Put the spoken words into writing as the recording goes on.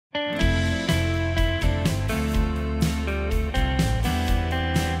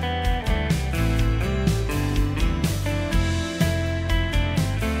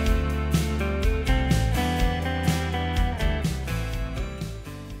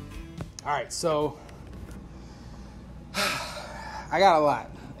All right, so I got a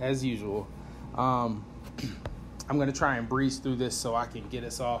lot, as usual. I'm going to try and breeze through this so I can get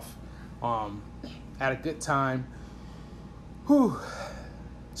us off at a good time. Whew.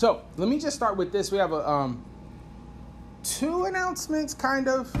 So let me just start with this. We have two announcements, kind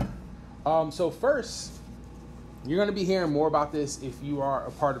of. So first, you're going to be hearing more about this if you are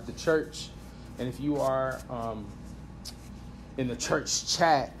a part of the church and if you are in the church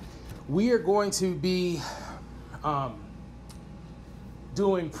chat. We are going to be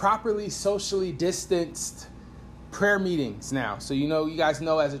doing properly socially distanced prayer meetings now. So, you guys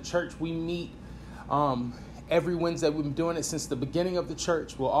know as a church, we meet every Wednesday. We've been doing it since the beginning of the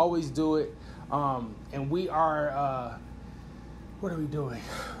church. We'll always do it. And we are, what are we doing?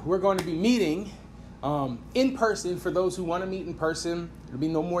 We're going to be meeting in person for those who want to meet in person. It'll be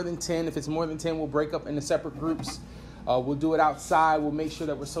no more than 10. If it's more than 10, we'll break up into separate groups. We'll do it outside. We'll make sure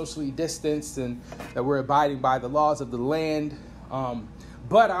that we're socially distanced and that we're abiding by the laws of the land.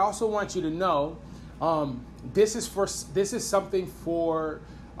 But I also want you to know this is something for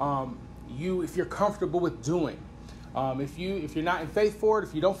you if you're comfortable with doing. If you're not in faith for it,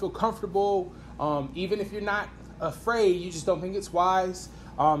 if you don't feel comfortable, even if you're not afraid, you just don't think it's wise,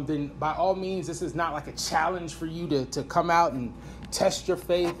 then by all means, this is not like a challenge for you to come out and test your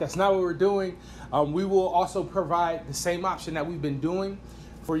faith. That's not what we're doing. We will also provide the same option that we've been doing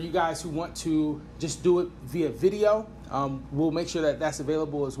for you guys who want to just do it via video. We'll make sure that that's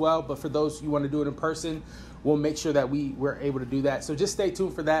available as well. But for those who want to do it in person, we'll make sure that we're able to do that. So just stay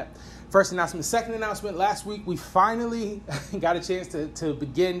tuned for that. First announcement. Second announcement, last week we finally got a chance to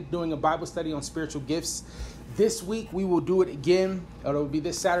begin doing a Bible study on spiritual gifts. This week we will do it again. It will be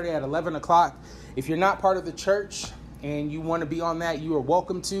this Saturday at 11 o'clock. If you're not part of the church and you want to be on that, you are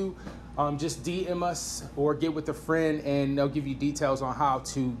welcome to. Just DM us or get with a friend and they'll give you details on how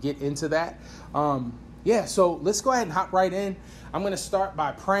to get into that. So let's go ahead and hop right in. I'm going to start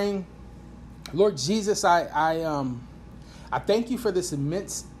by praying. Lord Jesus, I thank you for this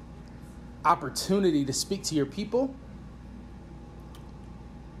immense opportunity to speak to your people.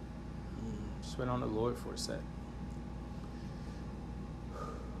 Just wait on the Lord for a sec.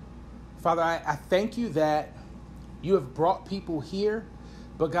 Father, I thank you that you have brought people here.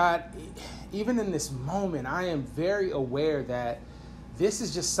 But God, even in this moment, I am very aware that this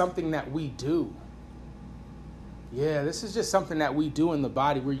is just something that we do. Yeah, this is just something that we do in the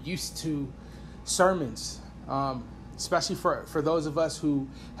body. We're used to sermons, especially for those of us who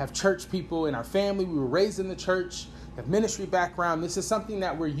have church people in our family. We were raised in the church, have ministry background. This is something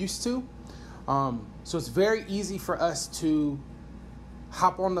that we're used to. So it's very easy for us to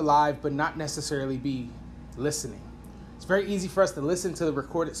hop on the live, but not necessarily be listening. It's very easy for us to listen to the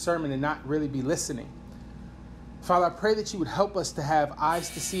recorded sermon and not really be listening. Father, I pray that you would help us to have eyes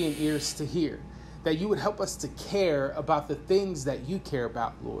to see and ears to hear, that you would help us to care about the things that you care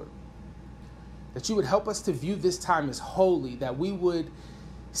about, Lord, that you would help us to view this time as holy, that we would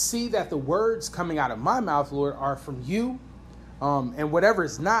see that the words coming out of my mouth, Lord, are from you, and whatever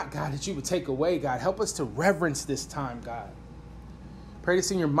is not, God, that you would take away, God. Help us to reverence this time, God. Pray this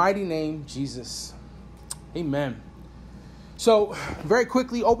in your mighty name, Jesus. Amen. So very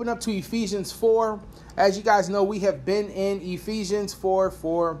quickly, open up to Ephesians 4. As you guys know, we have been in Ephesians 4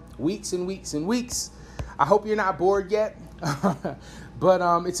 for weeks and weeks and weeks. I hope you're not bored yet,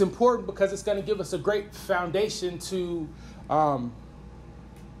 but it's important because it's going to give us a great foundation to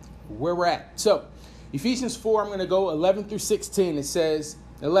where we're at. So Ephesians 4, I'm going to go 11 through 16. It says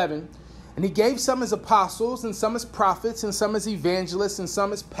 11, and he gave some as apostles and some as prophets and some as evangelists and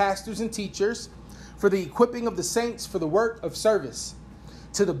some as pastors and teachers, for the equipping of the saints for the work of service,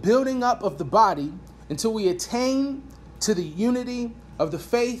 to the building up of the body, until we attain to the unity of the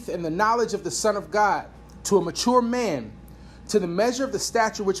faith and the knowledge of the Son of God, to a mature man, to the measure of the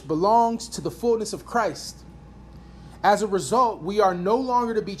stature which belongs to the fullness of Christ. As a result, we are no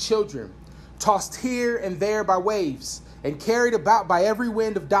longer to be children, tossed here and there by waves, and carried about by every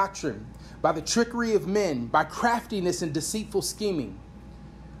wind of doctrine, by the trickery of men, by craftiness and deceitful scheming.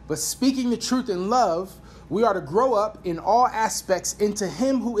 But speaking the truth in love, we are to grow up in all aspects into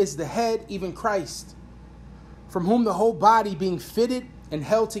him who is the head, even Christ, from whom the whole body being fitted and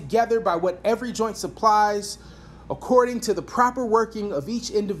held together by what every joint supplies, according to the proper working of each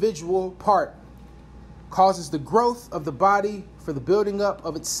individual part, causes the growth of the body for the building up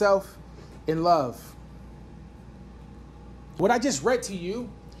of itself in love. What I just read to you,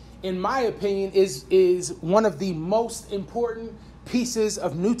 in my opinion, is one of the most important pieces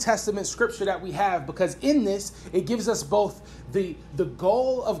of New Testament scripture that we have, because in this, it gives us both the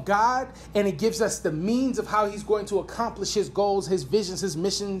goal of God, and it gives us the means of how he's going to accomplish his goals, his visions, his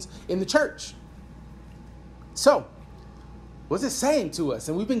missions in the church. So, what's it saying to us?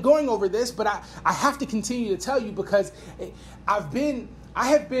 And we've been going over this, but I have to continue to tell you, because I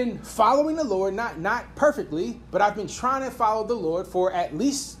have been following the Lord, not perfectly, but I've been trying to follow the Lord for at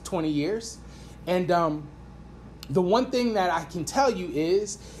least 20 years. And the one thing that I can tell you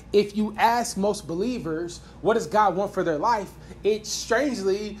is, if you ask most believers, what does God want for their life? It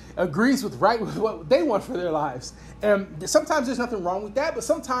strangely agrees with what they want for their lives. And sometimes there's nothing wrong with that, but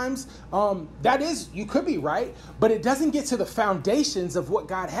sometimes you could be right, but it doesn't get to the foundations of what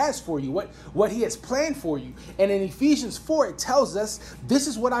God has for you, what he has planned for you. And in Ephesians 4, it tells us, this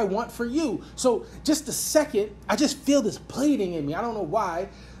is what I want for you. So just a second, I just feel this pleading in me. I don't know why,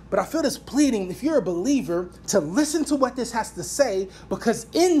 but I feel this pleading, if you're a believer, to listen to what this has to say, because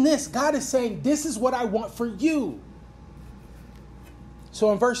in this, God is saying, this is what I want for you.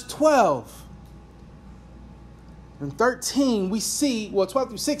 So in verse 12 and 13, we see, 12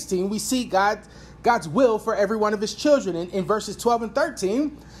 through 16, we see God's will for every one of his children. In verses 12 and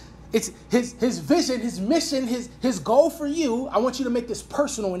 13, it's his vision, his mission, his goal for you. I want you to make this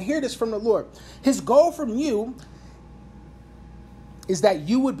personal and hear this from the Lord. His goal from you is that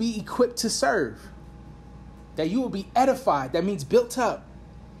you would be equipped to serve, that you will be edified. That means built up.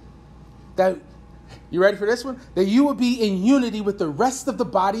 That, you ready for this one? That you would be in unity with the rest of the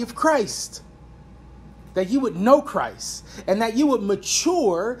body of Christ. That you would know Christ, and that you would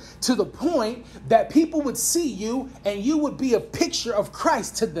mature to the point that people would see you and you would be a picture of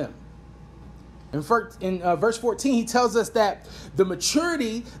Christ to them. In verse 14, he tells us that the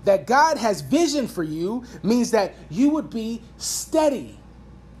maturity that God has visioned for you means that you would be steady.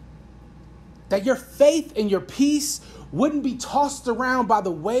 That your faith and your peace wouldn't be tossed around by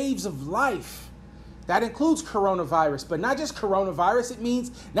the waves of life. That includes coronavirus, but not just coronavirus. It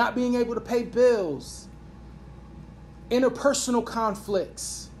means not being able to pay bills, interpersonal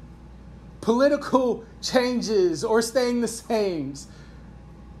conflicts, political changes, or staying the same.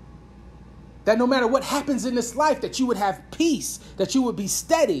 That no matter what happens in this life, that you would have peace, that you would be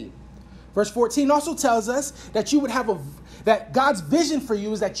steady. Verse 14 also tells us that you would have that God's vision for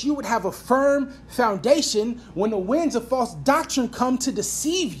you is that you would have a firm foundation when the winds of false doctrine come to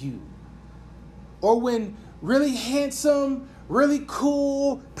deceive you. Or when really handsome, really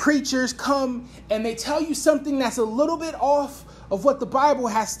cool preachers come and they tell you something that's a little bit off of what the Bible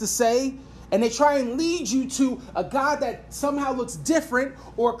has to say, and they try and lead you to a God that somehow looks different,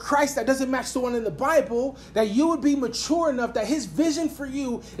 or a Christ that doesn't match the one in the Bible, that you would be mature enough that his vision for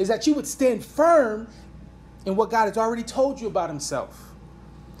you is that you would stand firm in what God has already told you about himself.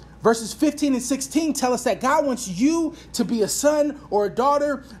 Verses 15 and 16 tell us that God wants you to be a son or a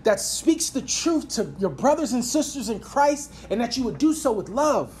daughter that speaks the truth to your brothers and sisters in Christ, and that you would do so with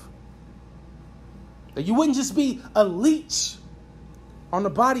love. That you wouldn't just be a leech on the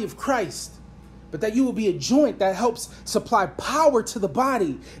body of Christ, but that you will be a joint that helps supply power to the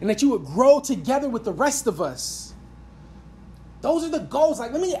body, and that you would grow together with the rest of us. Those are the goals.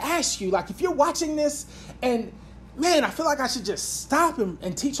 Let me ask you, if you're watching this and, man, I feel like I should just stop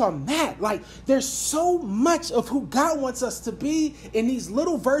and teach on that. There's so much of who God wants us to be in these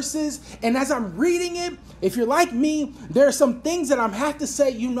little verses. And as I'm reading it, if you're like me, there are some things that I'm have to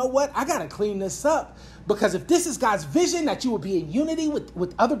say, you know what? I got to clean this up. Because if this is God's vision, that you will be in unity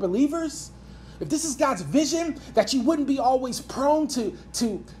with other believers, if this is God's vision, that you wouldn't be always prone to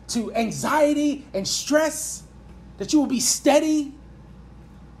anxiety and stress, that you will be steady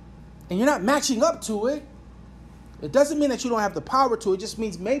and you're not matching up to it, it doesn't mean that you don't have the power to. It just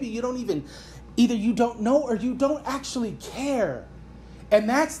means maybe you don't either you don't know or you don't actually care. And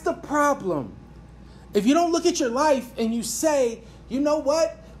that's the problem. If you don't look at your life and you say, you know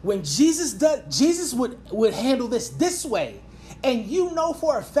what? When Jesus would handle this way, and you know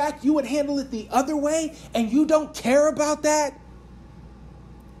for a fact you would handle it the other way, and you don't care about that,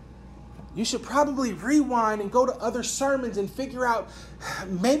 you should probably rewind and go to other sermons and figure out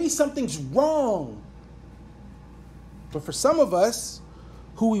maybe something's wrong. But for some of us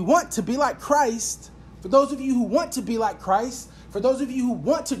who we want to be like Christ, for those of you who want to be like Christ, for those of you who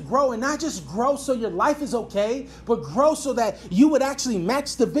want to grow, and not just grow so your life is okay, but grow so that you would actually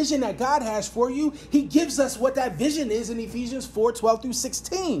match the vision that God has for you, he gives us what that vision is in Ephesians 4, 12 through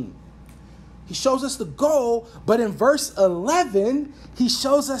 16. He shows us the goal, but in verse 11, he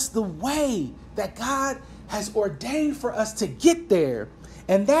shows us the way that God has ordained for us to get there.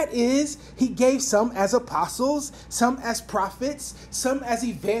 And that is, he gave some as apostles, some as prophets, some as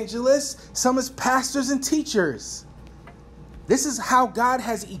evangelists, some as pastors and teachers. This is how God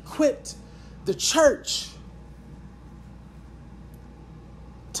has equipped the church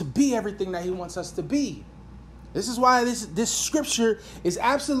to be everything that he wants us to be. This is why this scripture is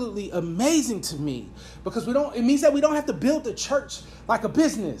absolutely amazing to me, because it means that we don't have to build the church like a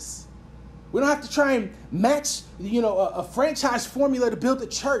business. We don't have to try and match, a franchise formula to build the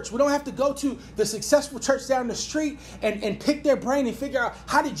church. We don't have to go to the successful church down the street and pick their brain and figure out,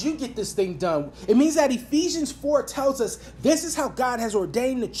 how did you get this thing done? It means that Ephesians 4 tells us this is how God has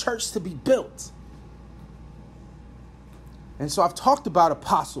ordained the church to be built. And so I've talked about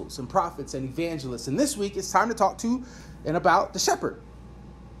apostles and prophets and evangelists. And this week it's time to talk to and about the shepherd.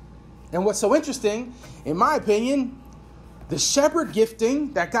 And what's so interesting, in my opinion, the shepherd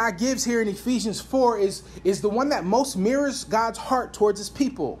gifting that God gives here in Ephesians 4 is the one that most mirrors God's heart towards his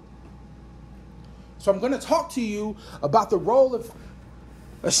people. So I'm going to talk to you about the role of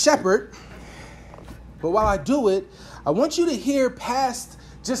a shepherd. But while I do it, I want you to hear past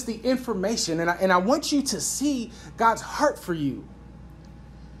just the information. And I want you to see God's heart for you.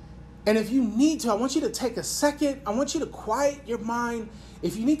 And if you need to, I want you to take a second. I want you to quiet your mind.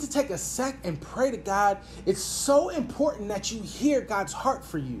 If you need to take a sec and pray to God, it's so important that you hear God's heart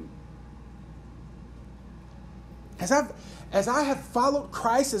for you. As I have followed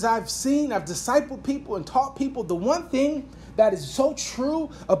Christ, as I've discipled people and taught people, the one thing that is so true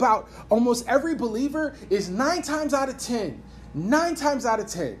about almost every believer is 9 times out of 10,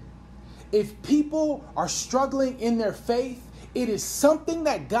 if people are struggling in their faith, it is something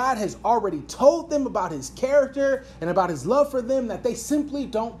that God has already told them about his character and about his love for them that they simply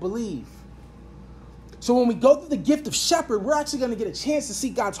don't believe. So when we go through the gift of shepherd, we're actually going to get a chance to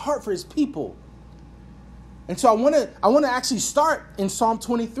see God's heart for his people. And so I want to actually start in Psalm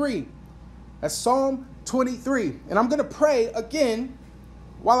 23. That's Psalm 23. And I'm going to pray again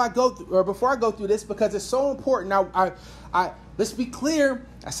before I go through this, because it's so important. Now, let's be clear.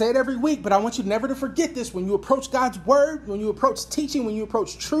 I say it every week, but I want you never to forget this. When you approach God's word, when you approach teaching, when you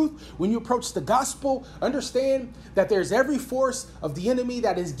approach truth, when you approach the gospel, understand that there's every force of the enemy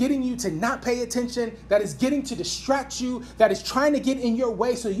that is getting you to not pay attention, that is getting to distract you, that is trying to get in your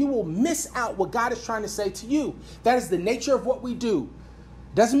way so you will miss out what God is trying to say to you. That is the nature of what we do.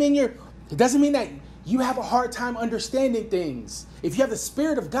 It doesn't mean that you have a hard time understanding things. If you have the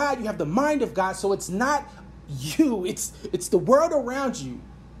Spirit of God, you have the mind of God. So it's not you, it's the world around you.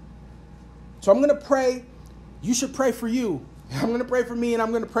 So I'm going to pray. You should pray for you. I'm going to pray for me, and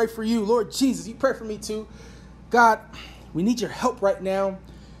I'm going to pray for you. Lord Jesus, you pray for me too. God, we need your help right now.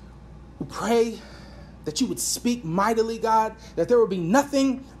 We pray that you would speak mightily, God, that there would be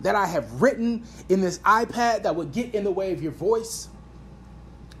nothing that I have written in this iPad that would get in the way of your voice.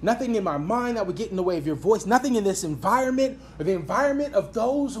 Nothing in my mind that would get in the way of your voice. Nothing in this environment or the environment of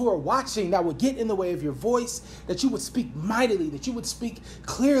those who are watching that would get in the way of your voice. That you would speak mightily, that you would speak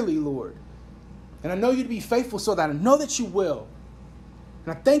clearly, Lord. And I know you to be faithful, so that I know that you will.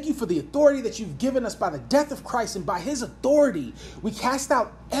 And I thank you for the authority that you've given us by the death of Christ. And by his authority, we cast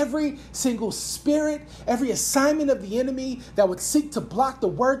out every single spirit, every assignment of the enemy that would seek to block the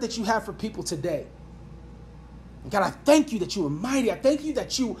word that you have for people today. God, I thank you that you are mighty. I thank you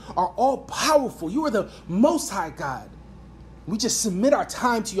that you are all powerful. You are the most high God. We just submit our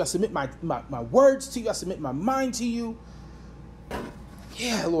time to you. I submit my words to you. I submit my mind to you.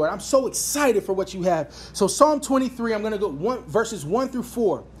 Yeah, Lord, I'm so excited for what you have. So Psalm 23, I'm going to go verses 1 through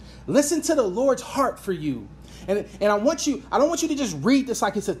 4. Listen to the Lord's heart for you. And I don't want you to just read this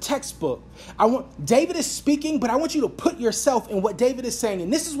like it's a textbook. David is speaking, but I want you to put yourself in what David is saying.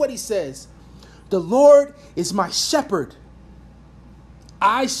 And this is what he says. The Lord is my shepherd.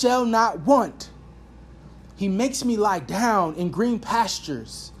 I shall not want. He makes me lie down in green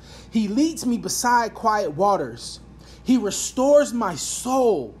pastures. He leads me beside quiet waters. He restores my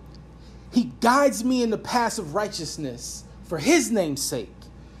soul. He guides me in the paths of righteousness for his name's sake.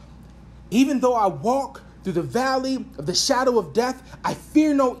 Even though I walk through the valley of the shadow of death, I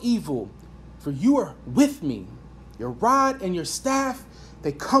fear no evil, for you are with me. Your rod and your staff,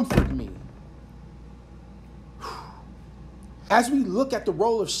 they comfort me. As we look at the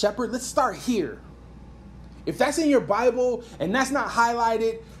role of shepherd, let's start here. If that's in your Bible and that's not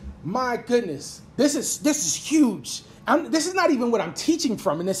highlighted, my goodness, this is huge. This is not even what I'm teaching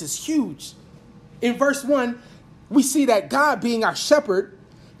from, and this is huge. In verse 1, we see that God being our shepherd,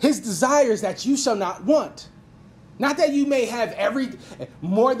 his desire is that you shall not want. Not that you may have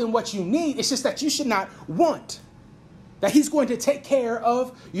more than what you need. It's just that you should not want. That he's going to take care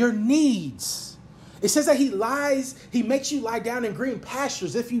of your needs. It says that he makes you lie down in green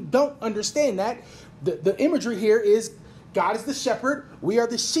pastures. If you don't understand that, the imagery here is God is the shepherd. We are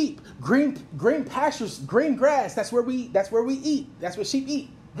the sheep. Green pastures, green grass. That's where we eat. That's what sheep eat.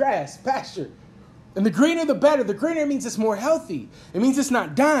 Grass, pasture. And the greener the better. The greener means it's more healthy. It means it's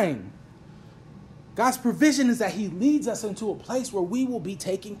not dying. God's provision is that he leads us into a place where we will be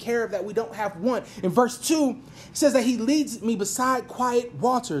taken care of, that we don't have want. In verse 2, it says that he leads me beside quiet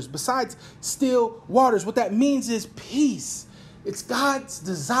waters, besides still waters. What that means is peace. It's God's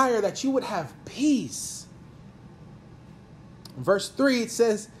desire that you would have peace. In verse 3, it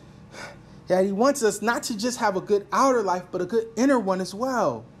says that he wants us not to just have a good outer life, but a good inner one as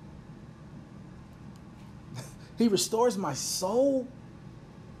well. He restores my soul.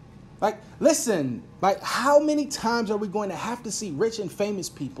 Like, listen, like, how many times are we going to have to see rich and famous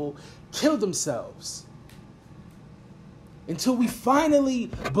people kill themselves until we finally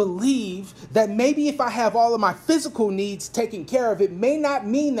believe that maybe if I have all of my physical needs taken care of, it may not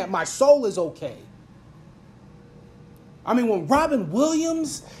mean that my soul is okay? I mean, when Robin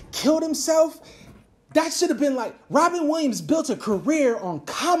Williams killed himself, that should have been like, Robin Williams built a career on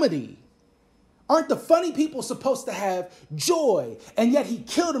comedy. Aren't the funny people supposed to have joy? And yet he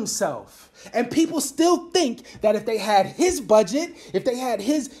killed himself. And people still think that if they had his budget, if they had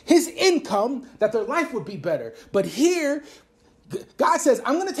his income, that their life would be better. But here, God says,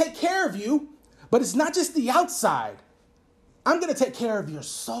 I'm going to take care of you, but it's not just the outside. I'm going to take care of your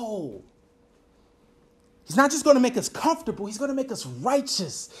soul. He's not just going to make us comfortable. He's going to make us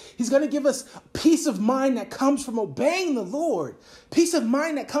righteous. He's going to give us peace of mind that comes from obeying the Lord. Peace of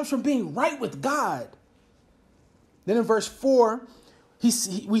mind that comes from being right with God. Then in verse 4, we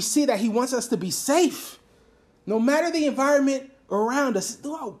see that he wants us to be safe. No matter the environment around us,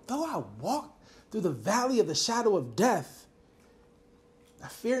 though I walk through the valley of the shadow of death, I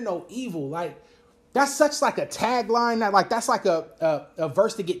fear no evil. Like, that's such like a tagline that's like a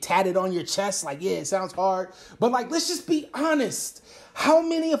verse to get tatted on your chest. Like, yeah, it sounds hard. But like, let's just be honest. How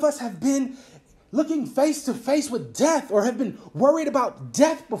many of us have been looking face to face with death or have been worried about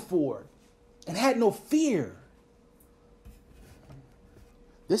death before and had no fear?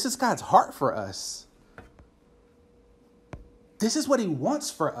 This is God's heart for us. This is what he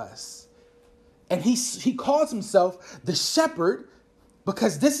wants for us. And he calls himself the shepherd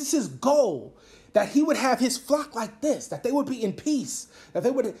because this is his goal. That he would have his flock like this, that they would be in peace, that they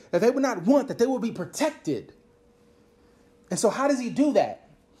would not want, that they would be protected. And so how does he do that?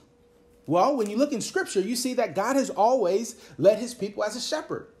 Well, when you look in scripture, you see that God has always led his people as a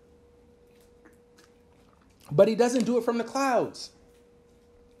shepherd. But he doesn't do it from the clouds.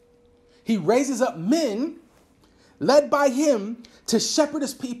 He raises up men led by him to shepherd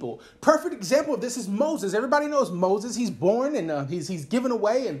his people. Perfect example of this is Moses. Everybody knows Moses. He's born and he's given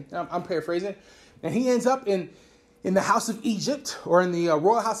away, and I'm paraphrasing. And he ends up in the house of Egypt, or in the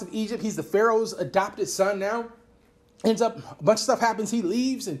royal house of Egypt. He's the Pharaoh's adopted son now. Ends up, a bunch of stuff happens. He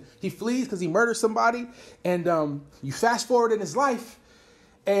leaves and he flees because he murdered somebody. And you fast forward in his life,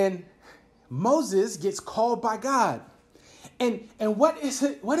 and Moses gets called by God. And what is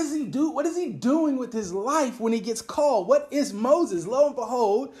he doing with his life when he gets called? What is Moses? Lo and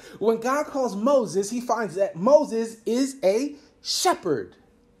behold, when God calls Moses, he finds that Moses is a shepherd.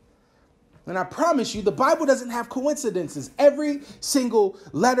 And I promise you, the Bible doesn't have coincidences. Every single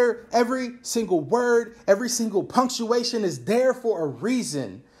letter, every single word, every single punctuation is there for a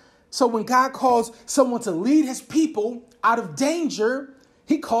reason. So when God calls someone to lead his people out of danger,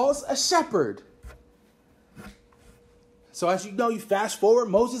 he calls a shepherd. So as you know, you fast forward,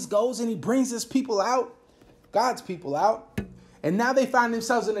 Moses goes and he brings his people out, God's people out. And now they find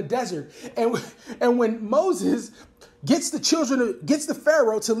themselves in a desert. And when Moses gets the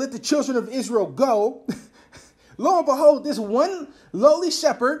Pharaoh to let the children of Israel go, lo and behold, this one lowly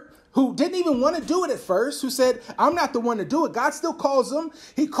shepherd who didn't even want to do it at first, who said, I'm not the one to do it. God still calls him.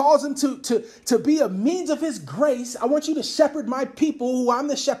 He calls him to be a means of his grace. I want you to shepherd my people who I'm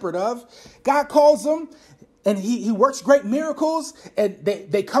the shepherd of. God calls him, and he works great miracles, and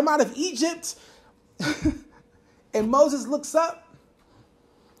they come out of Egypt. And Moses looks up,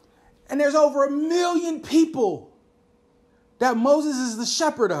 and there's over 1 million people that Moses is the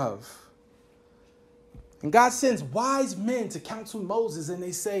shepherd of. And God sends wise men to counsel Moses, and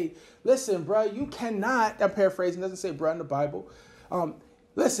they say, listen, bro, you cannot, I'm paraphrasing, it doesn't say bro in the Bible.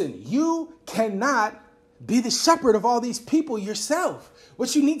 Listen, you cannot be the shepherd of all these people yourself.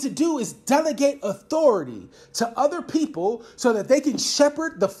 What you need to do is delegate authority to other people so that they can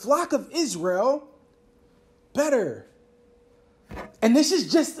shepherd the flock of Israel better. And this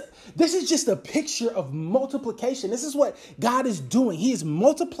is This is just a picture of multiplication. This is what God is doing. He is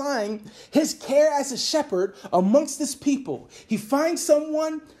multiplying his care as a shepherd amongst his people. He finds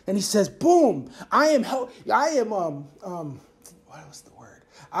someone and he says, boom, I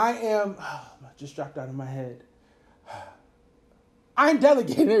just dropped out of my head. I'm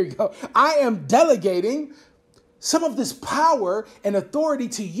delegating. There you go. I am delegating some of this power and authority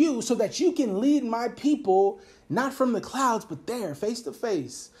to you so that you can lead my people, not from the clouds, but there, face to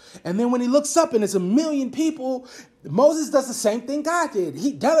face. And then when he looks up and it's 1 million people, Moses does the same thing God did.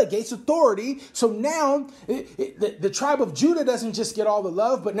 He delegates authority. So now the tribe of Judah doesn't just get all the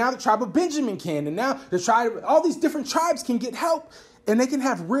love, but now the tribe of Benjamin can. And now all these different tribes can get help, and they can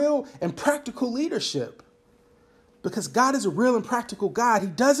have real and practical leadership. Because God is a real and practical God. He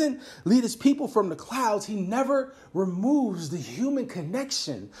doesn't lead his people from the clouds. He never removes the human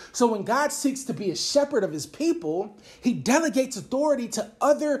connection. So when God seeks to be a shepherd of his people, he delegates authority to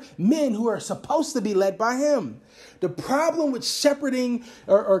other men who are supposed to be led by him. The problem with shepherding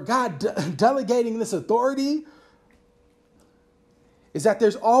or God delegating this authority is that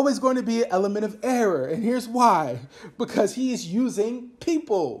there's always going to be an element of error. And here's why. Because he is using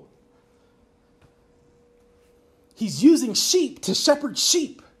people. He's using sheep to shepherd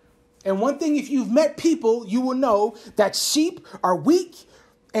sheep. And one thing, if you've met people, you will know that sheep are weak,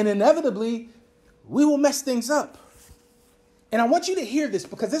 and inevitably we will mess things up. And I want you to hear this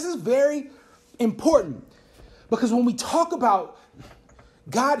because this is very important. Because when we talk about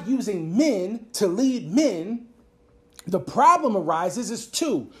God using men to lead men, the problem arises is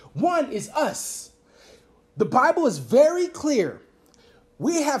two. One is us. The Bible is very clear.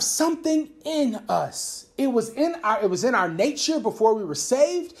 We have something in us. It was in our nature before we were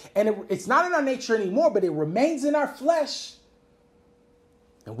saved, and it's not in our nature anymore, but it remains in our flesh.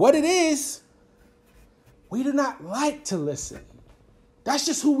 And what it is, we do not like to listen. That's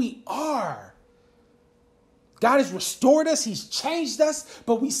just who we are. God has restored us, he's changed us,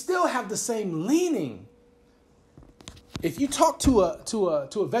 but we still have the same leaning. If you talk to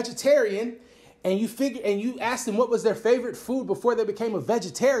a vegetarian, and you ask them what was their favorite food before they became a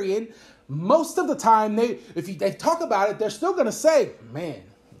vegetarian, most of the time, if they talk about it, they're still going to say, man,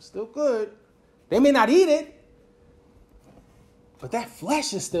 it's still good. They may not eat it, but that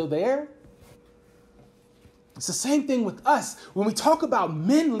flesh is still there. It's the same thing with us. When we talk about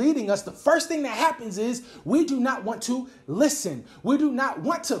men leading us, the first thing that happens is we do not want to listen. We do not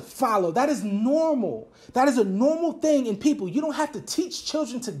want to follow. That is normal. That is a normal thing in people. You don't have to teach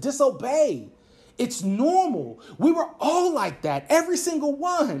children to disobey. It's normal. We were all like that, every single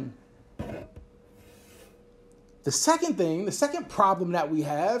one. The second problem that we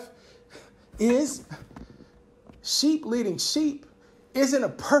have is sheep leading sheep isn't a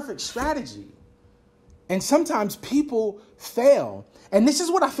perfect strategy. And sometimes people fail. And this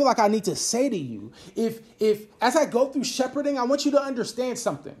is what I feel like I need to say to you. If as I go through shepherding, I want you to understand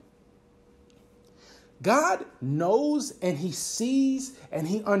something. God knows and he sees and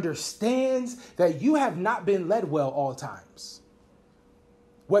he understands that you have not been led well all times.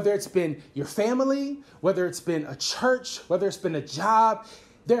 Whether it's been your family, whether it's been a church, whether it's been a job,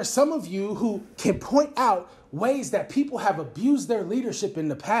 there are some of you who can point out ways that people have abused their leadership in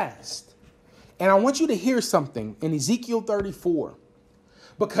the past. And I want you to hear something in Ezekiel 34.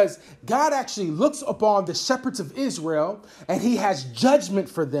 Because God actually looks upon the shepherds of Israel and he has judgment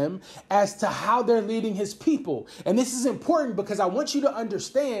for them as to how they're leading his people. And this is important because I want you to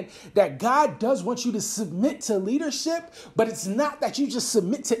understand that God does want you to submit to leadership, but it's not that you just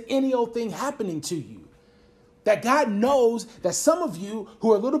submit to any old thing happening to you. That God knows that some of you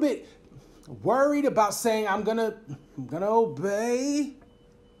who are a little bit worried about saying, I'm gonna obey.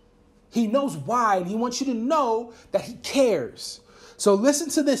 He knows why, and he wants you to know that he cares. So listen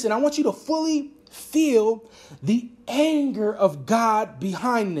to this, and I want you to fully feel the anger of God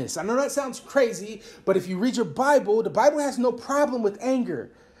behind this. I know that sounds crazy, but if you read your Bible, the Bible has no problem with anger.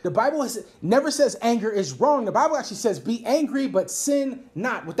 The Bible never says anger is wrong. The Bible actually says be angry, but sin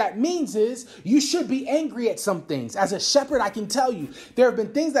not. What that means is you should be angry at some things. As a shepherd, I can tell you, there have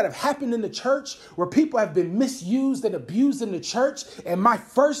been things that have happened in the church where people have been misused and abused in the church, and my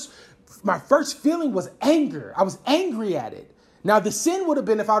first feeling was anger. I was angry at it. Now, the sin would have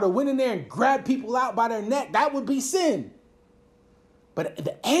been if I would have went in there and grabbed people out by their neck. That would be sin. But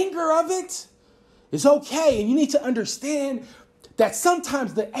the anger of it is okay. And you need to understand that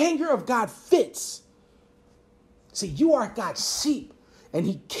sometimes the anger of God fits. See, you are God's sheep and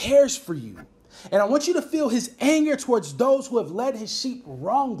he cares for you. And I want you to feel his anger towards those who have led his sheep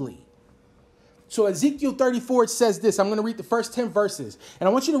wrongly. So Ezekiel 34, it says this. I'm going to read the first 10 verses. And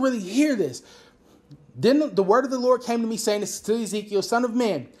I want you to really hear this. Then the word of the Lord came to me saying, this to Ezekiel, son of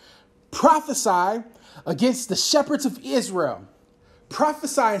man, prophesy against the shepherds of Israel.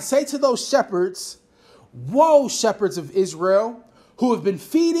 Prophesy and say to those shepherds, woe, shepherds of Israel, who have been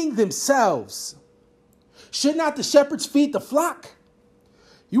feeding themselves. Should not the shepherds feed the flock?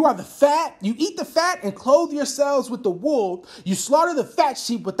 You are the fat, you eat the fat and clothe yourselves with the wool. You slaughter the fat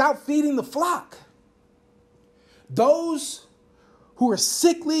sheep without feeding the flock. Those who are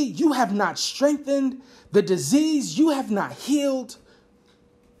sickly, you have not strengthened. The disease, you have not healed.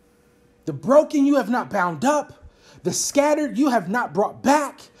 The broken, you have not bound up. The scattered, you have not brought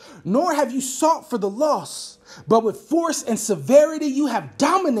back. Nor have you sought for the lost, but with force and severity, you have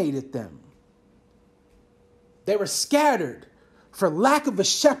dominated them. They were scattered for lack of a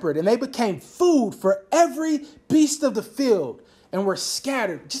shepherd, and they became food for every beast of the field and were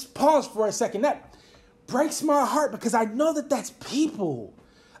scattered. Just pause for a second. That breaks my heart because I know that that's people.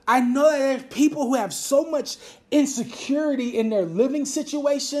 I know that there's people who have so much insecurity in their living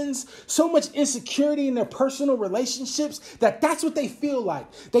situations, so much insecurity in their personal relationships, that that's what they feel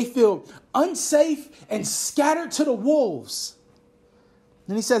like. They feel unsafe and scattered to the wolves.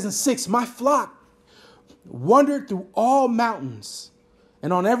 And he says in 6, my flock wandered through all mountains,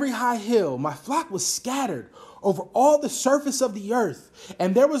 and on every high hill. My flock was scattered over all the surface of the earth,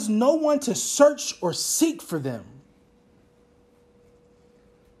 and there was no one to search or seek for them.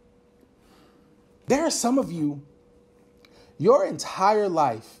 There are some of you, your entire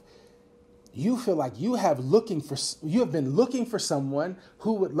life, you feel like you have been looking for someone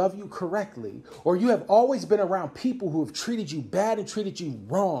who would love you correctly, or you have always been around people who have treated you bad and treated you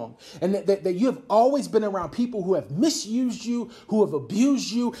wrong, and that you have always been around people who have misused you, who have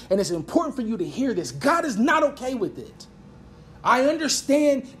abused you, and it's important for you to hear this. God is not okay with it. I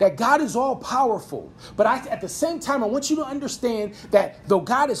understand that God is all powerful, but at the same time, I want you to understand that though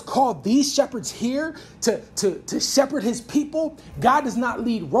God has called these shepherds here to shepherd his people, God does not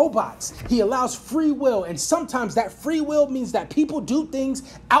lead robots. He allows free will. And sometimes that free will means that people do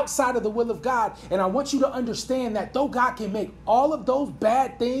things outside of the will of God. And I want you to understand that though God can make all of those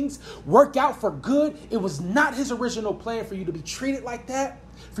bad things work out for good, it was not his original plan for you to be treated like that,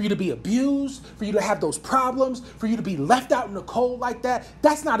 for you to be abused, for you to have those problems, for you to be left out in the cold like that.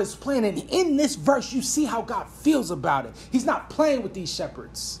 That's not his plan. And in this verse, you see how God feels about it. He's not playing with these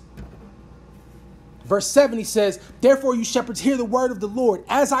shepherds. Verse 7, he says, therefore you shepherds hear the word of the Lord.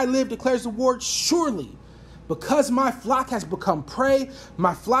 As I live, declares the Lord, surely because my flock has become prey,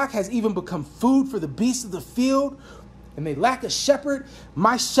 my flock has even become food for the beasts of the field, and they lack a shepherd.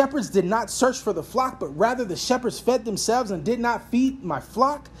 My shepherds did not search for the flock, but rather the shepherds fed themselves and did not feed my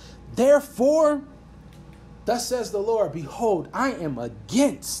flock. Therefore, thus says the Lord, behold, I am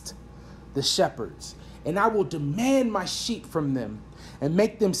against the shepherds, and I will demand my sheep from them and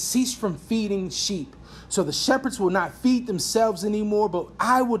make them cease from feeding sheep. So the shepherds will not feed themselves anymore, but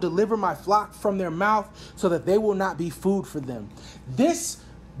I will deliver my flock from their mouth so that they will not be food for them. This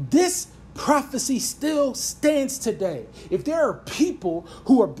prophecy still stands today. If there are people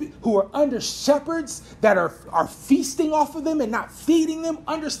who are under shepherds that are feasting off of them and not feeding them,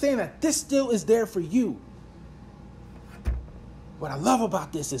 understand that this still is there for you. What I love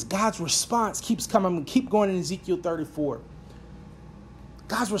about this is God's response keeps coming. I'm going to keep going in Ezekiel 34.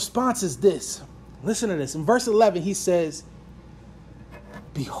 God's response is this. Listen to this. In verse 11, he says,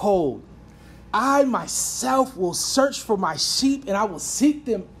 behold, I myself will search for my sheep and I will seek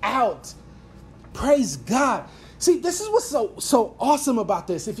them out. Praise God. See, this is what's so awesome about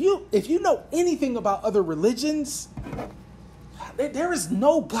this. If you know anything about other religions, there is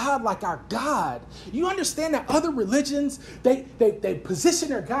no God like our God. You understand that other religions, they position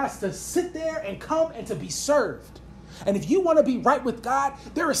their gods to sit there and come and to be served. And if you want to be right with God,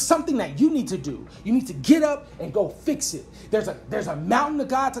 there is something that you need to do. You need to get up and go fix it. There's a mountain of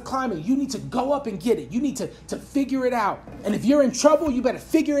God to climb, and you need to go up and get it. You need to figure it out. And if you're in trouble, you better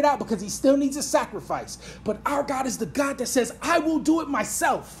figure it out because he still needs a sacrifice. But our God is the God that says, I will do it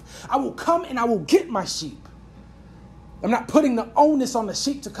myself. I will come and I will get my sheep. I'm not putting the onus on the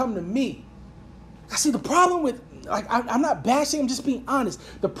sheep to come to me. I see the problem with, I'm not bashing, I'm just being honest.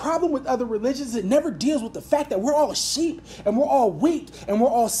 The problem with other religions, it never deals with the fact that we're all sheep and we're all weak and we're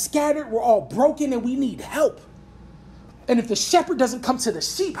all scattered, we're all broken and we need help. And if the shepherd doesn't come to the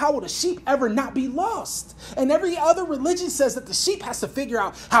sheep, how will the sheep ever not be lost? And every other religion says that the sheep has to figure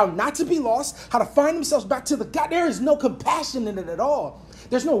out how not to be lost, how to find themselves back to the God. There is no compassion in it at all.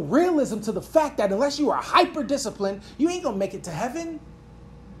 There's no realism to the fact that unless you are hyper-disciplined, you ain't going to make it to heaven.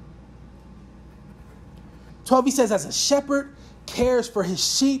 12, he says, as a shepherd cares for his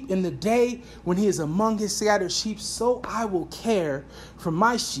sheep in the day when he is among his scattered sheep, so I will care for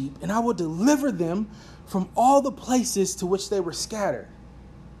my sheep, and I will deliver them from all the places to which they were scattered.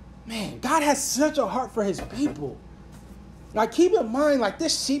 Man, God has such a heart for his people. Like, keep in mind, like,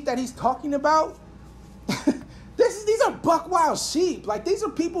 this sheep that he's talking about, these are buck wild sheep. Like, these are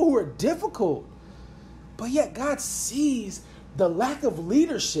people who are difficult. But yet God sees the lack of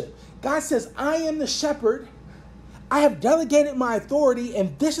leadership. God says, I am the shepherd. I have delegated my authority,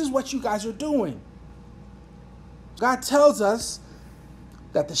 and this is what you guys are doing. God tells us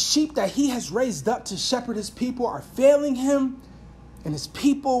that the sheep that he has raised up to shepherd his people are failing him and his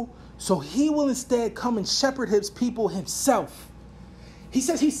people, so he will instead come and shepherd his people himself. He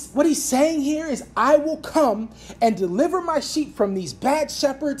says what he's saying here is, I will come and deliver my sheep from these bad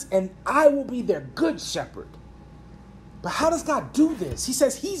shepherds, and I will be their good shepherd. But how does God do this? He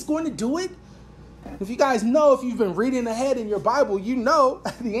says he's going to do it. If you guys know, if you've been reading ahead in your Bible, you know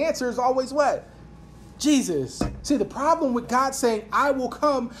the answer is always what? Jesus. See, the problem with God saying, I will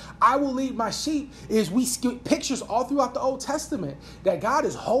come, I will lead my sheep, is we get pictures all throughout the Old Testament that God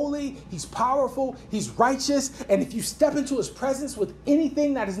is holy, he's powerful, he's righteous, and if you step into his presence with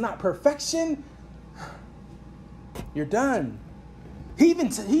anything that is not perfection, you're done. He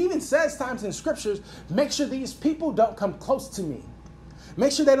even says times in scriptures, make sure these people don't come close to me.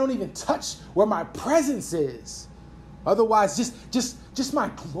 Make sure they don't even touch where my presence is. Otherwise, just my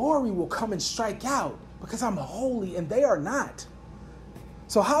glory will come and strike out, because I'm holy and they are not.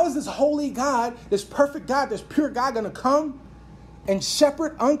 So how is this holy God, this perfect God, this pure God going to come and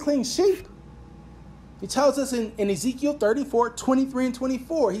shepherd unclean sheep? He tells us in Ezekiel 34, 23 and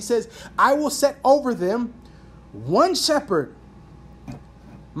 24, he says, I will set over them one shepherd,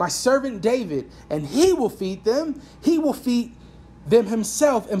 my servant David, and he will feed them. He will feed them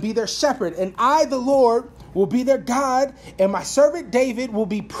himself and be their shepherd. And I, the Lord, will be their God, and my servant David will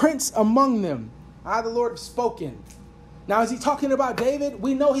be prince among them. I, the Lord, have spoken. Now, is he talking about David?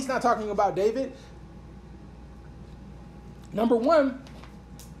 We know he's not talking about David. Number one,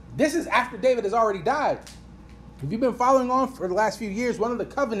 this is after David has already died. If you've been following on for the last few years, one of the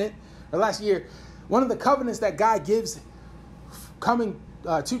covenants that God gives coming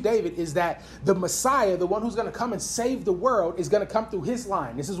to David is that the Messiah, the one who's going to come and save the world, is going to come through his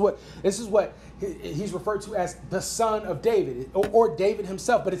line. This is what he's referred to as the son of David, or David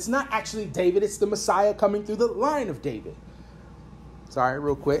himself. But it's not actually David. It's the Messiah coming through the line of David. Sorry,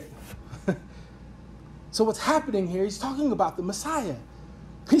 real quick. So what's happening here, he's talking about the Messiah.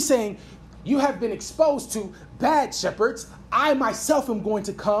 He's saying, you have been exposed to bad shepherds. I myself am going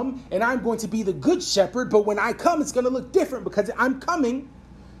to come and I'm going to be the good shepherd. But when I come, it's going to look different because I'm coming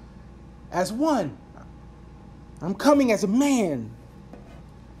as one. I'm coming as a man.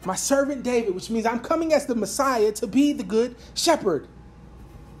 My servant David, which means I'm coming as the Messiah to be the good shepherd.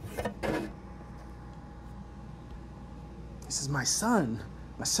 This is my son.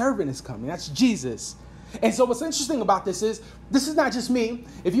 My servant is coming. That's Jesus. And so what's interesting about this is not just me.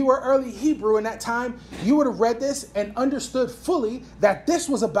 If you were early Hebrew in that time, you would have read this and understood fully that this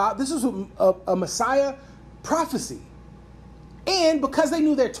was a Messiah prophecy. And because they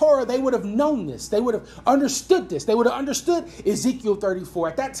knew their Torah, they would have known this. They would have understood this. They would have understood Ezekiel 34.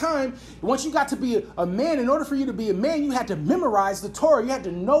 At that time, once you got to be a man, in order for you to be a man, you had to memorize the Torah. You had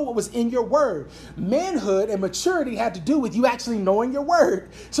to know what was in your word. Manhood and maturity had to do with you actually knowing your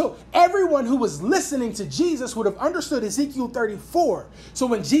word. So everyone who was listening to Jesus would have understood Ezekiel 34. So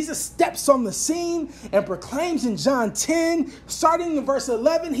when Jesus steps on the scene and proclaims in John 10, starting in verse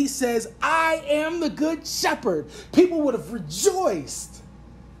 11, he says, I am the good shepherd. People would have rejoiced.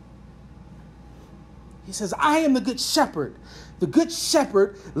 He says, I am the good shepherd. The good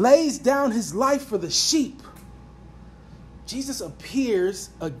shepherd lays down his life for the sheep. Jesus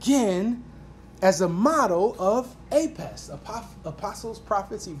appears again as a model of APES, apostles,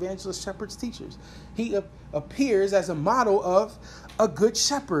 prophets, evangelists, shepherds, teachers. He appears as a model of a good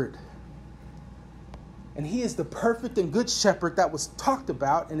shepherd. And he is the perfect and good shepherd that was talked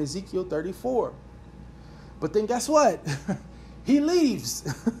about in Ezekiel 34. But then guess what? He leaves.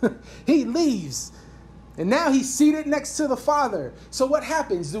 He leaves. And now he's seated next to the Father. So what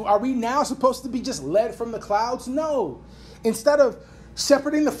happens? Are we now supposed to be just led from the clouds? No. Instead of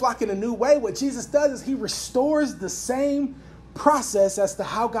shepherding the flock in a new way, what Jesus does is he restores the same process as to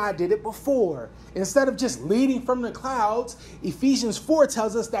how God did it before. Instead of just leading from the clouds, Ephesians 4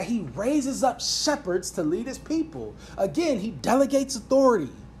 tells us that he raises up shepherds to lead his people. Again, he delegates authority.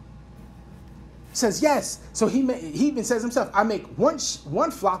 Says yes. So he even says himself, I make one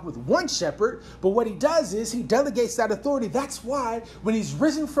flock with one shepherd. But what he does is he delegates that authority. That's why when he's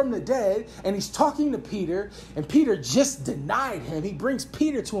risen from the dead and he's talking to Peter, and Peter just denied him, he brings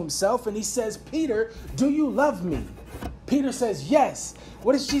Peter to himself and he says, Peter, do you love me? Peter says, yes.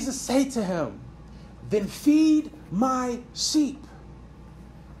 What does Jesus say to him? Then feed my sheep.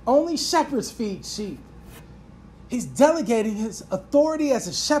 Only shepherds feed sheep. He's delegating his authority as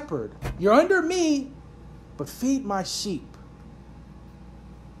a shepherd. You're under me, but feed my sheep.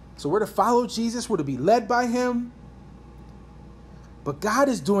 So we're to follow Jesus. We're to be led by him. But God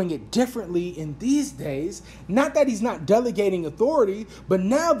is doing it differently in these days. Not that he's not delegating authority, but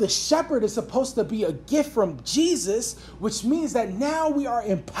now the shepherd is supposed to be a gift from Jesus, which means that now we are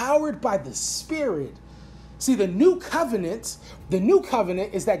empowered by the Spirit. See, the new covenant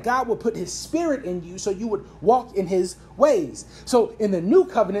is that God will put his Spirit in you so you would walk in his ways. So in the new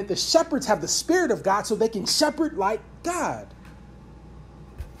covenant, the shepherds have the Spirit of God so they can shepherd like God.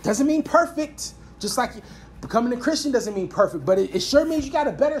 Doesn't mean perfect, just like becoming a Christian doesn't mean perfect, but it sure means you got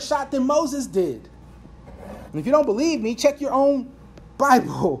a better shot than Moses did. And if you don't believe me, check your own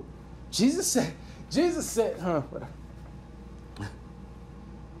Bible. Jesus said,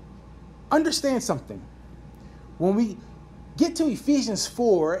 understand something. When we get to Ephesians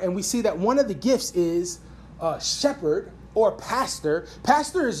 4 and we see that one of the gifts is shepherd or pastor.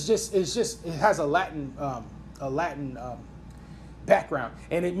 Pastor is just it has a Latin background,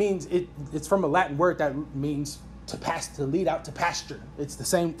 and it means it's from a Latin word that means to lead out to pasture. It's the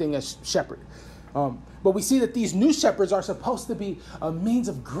same thing as shepherd. But we see that these new shepherds are supposed to be a means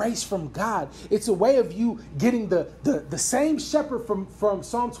of grace from God. It's a way of you getting the same shepherd from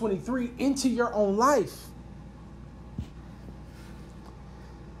Psalm 23 into your own life.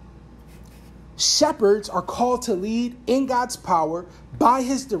 Shepherds are called to lead in God's power by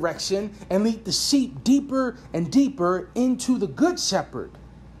his direction and lead the sheep deeper and deeper into the good shepherd.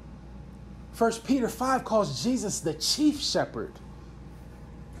 1 Peter 5 calls Jesus the chief shepherd.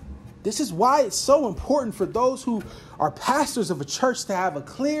 This is why it's so important for those who are pastors of a church to have a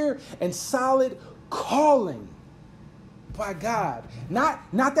clear and solid calling by God. Not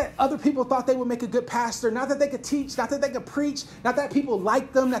that other people thought they would make a good pastor, not that they could teach, not that they could preach, not that people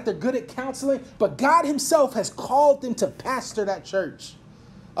like them, that they're good at counseling, but God himself has called them to pastor that church.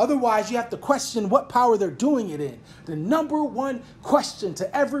 Otherwise, you have to question what power they're doing it in. The number one question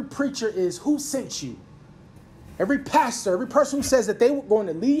to every preacher is, who sent you? Every pastor, every person who says that they were going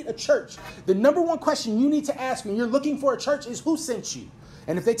to lead a church, the number one question you need to ask when you're looking for a church is, who sent you?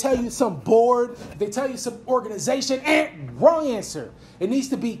 And if they tell you some board, if they tell you some organization, wrong answer. It needs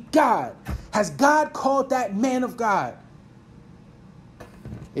to be God. Has God called that man of God?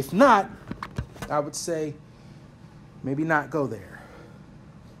 If not, I would say maybe not go there.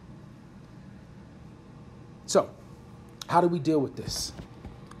 So, how do we deal with this?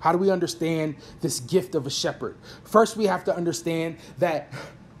 How do we understand this gift of a shepherd? First, we have to understand that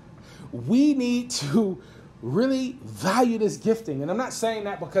we need to really value this gifting. And I'm not saying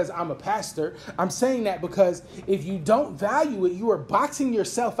that because I'm a pastor. I'm saying that because if you don't value it, you are boxing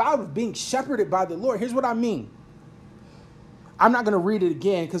yourself out of being shepherded by the Lord. Here's what I mean. I'm not going to read it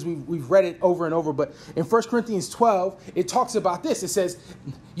again because we've read it over and over. But in 1 Corinthians 12, it talks about this. It says,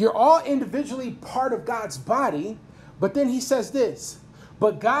 you're all individually part of God's body. But then he says this,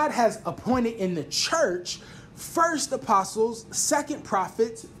 but God has appointed in the church first apostles, second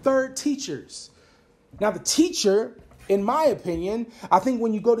prophets, third teachers. Now, the teacher, in my opinion, I think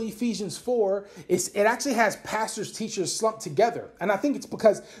when you go to Ephesians 4, it actually has pastors, teachers slumped together. And I think it's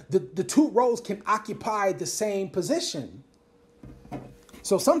because the two roles can occupy the same position.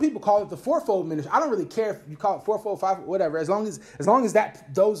 So some people call it the fourfold ministry. I don't really care if you call it fourfold, fivefold, whatever, as long as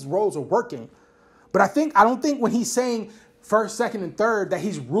that those roles are working. But I don't think when he's saying first, second, and third that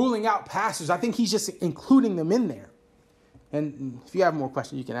he's ruling out pastors. I think he's just including them in there. And if you have more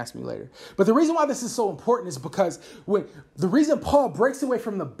questions, you can ask me later. But the reason why this is so important is because the reason Paul breaks away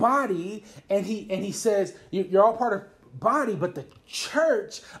from the body and he says, you're all part of body, but the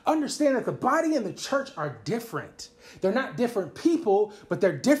church, understand that the body and the church are different. They're not different people, but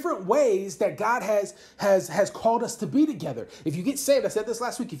they're different ways that God has called us to be together. If you get saved, I said this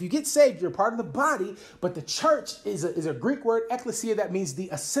last week, if you get saved, you're part of the body, but the church is a Greek word, ekklesia, that means the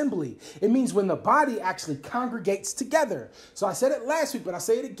assembly. It means when the body actually congregates together. So I said it last week, but I'll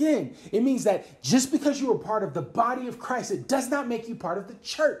say it again. It means that just because you are part of the body of Christ, it does not make you part of the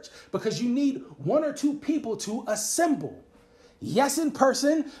church, because you need one or two people to assemble. Yes, in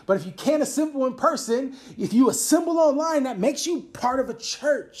person, but if you can't assemble in person, if you assemble online, that makes you part of a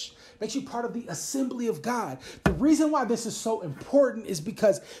church, makes you part of the assembly of God. The reason why this is so important is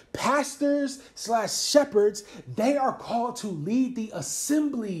because pastors/shepherds, they are called to lead the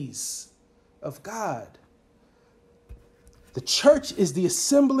assemblies of God. The church is the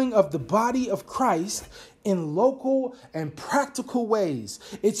assembling of the body of Christ in local and practical ways.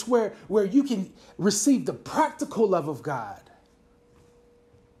 It's where you can receive the practical love of God.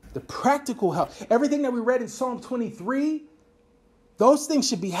 The practical help. Everything that we read in Psalm 23, Those things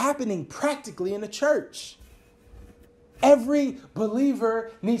should be happening practically in the church. Every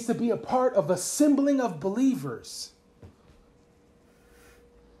believer needs to be a part of assembling of believers.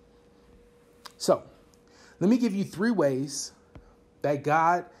 So, let me give you 3 ways that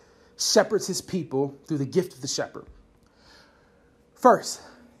God shepherds his people through the gift of the shepherd. First,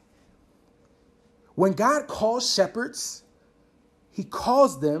 when God calls shepherds, he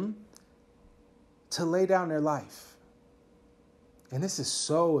calls them to lay down their life. And this is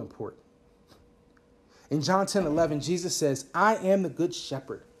so important. In John 10:11, Jesus says, I am the good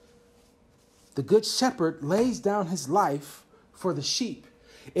shepherd. The good shepherd lays down his life for the sheep.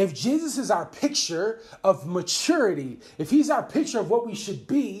 If Jesus is our picture of maturity, if he's our picture of what we should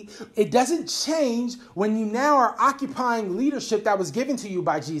be, it doesn't change when you now are occupying leadership that was given to you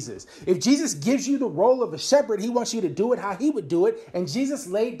by Jesus. If Jesus gives you the role of a shepherd, he wants you to do it how he would do it. And Jesus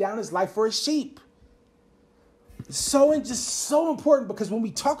laid down his life for his sheep. Just so important, because when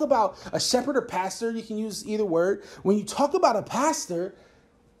we talk about a shepherd or pastor, you can use either word. When you talk about a pastor,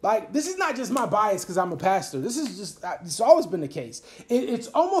 like, this is not just my bias because I'm a pastor. It's always been the case. It's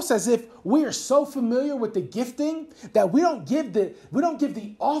almost as if we are so familiar with the gifting that we don't give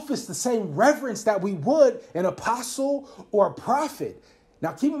the office the same reverence that we would an apostle or a prophet.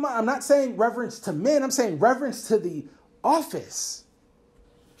 Now, keep in mind, I'm not saying reverence to men. I'm saying reverence to the office.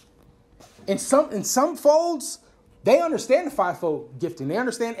 In some folds, they understand the fivefold gifting. They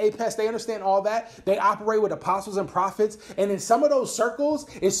understand APES. They understand all that. They operate with apostles and prophets. And in some of those circles,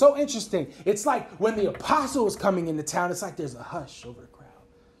 it's so interesting. It's like when the apostle is coming into town, it's like there's a hush over the crowd.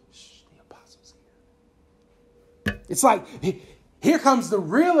 Shh, the apostle's here. It's like, here comes the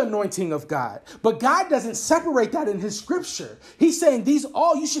real anointing of God. But God doesn't separate that in his scripture. He's saying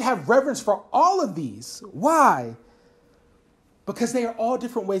you should have reverence for all of these. Why? Because they are all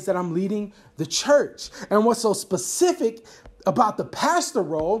different ways that I'm leading the church. And what's so specific about the pastor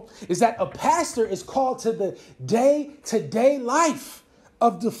role is that a pastor is called to the day-to-day life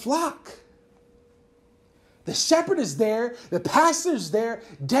of the flock. The shepherd is there, the pastor is there,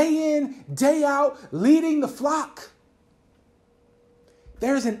 day in, day out, leading the flock.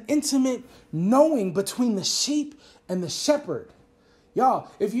 There is an intimate knowing between the sheep and the shepherd.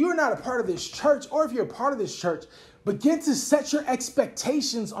 Y'all, if you're not a part of this church, or if you're a part of this church, begin to set your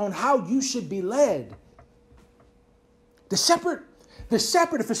expectations on how you should be led. The shepherd,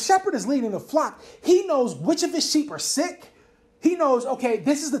 if a shepherd is leading the flock, he knows which of his sheep are sick. He knows, okay,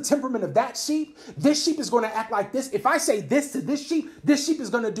 this is the temperament of that sheep. This sheep is going to act like this. If I say this to this sheep is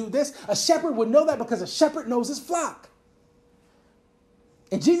going to do this. A shepherd would know that because a shepherd knows his flock.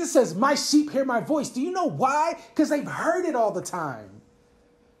 And Jesus says, my sheep hear my voice. Do you know why? Because they've heard it all the time.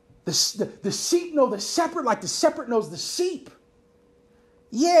 The sheep know the shepherd like the shepherd knows the sheep.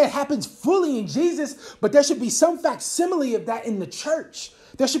 Yeah, it happens fully in Jesus, but there should be some facsimile of that in the church.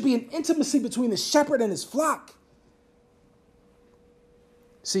 There should be an intimacy between the shepherd and his flock.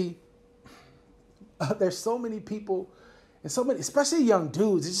 See, there's so many people, and so many, especially young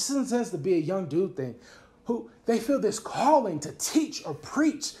dudes. It just doesn't sense to be a young dude thing. Who they feel this calling to teach or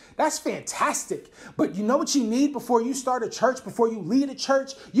preach. That's fantastic. But you know what you need before you start a church, before you lead a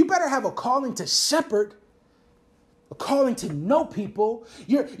church? You better have a calling to shepherd, a calling to know people.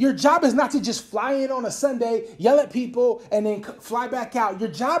 Your job is not to just fly in on a Sunday, yell at people, and then fly back out. Your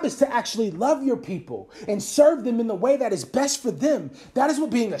job is to actually love your people and serve them in the way that is best for them. That is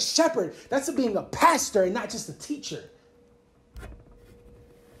what being a shepherd, that's what being a pastor and not just a teacher.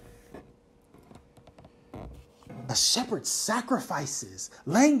 A shepherd sacrifices.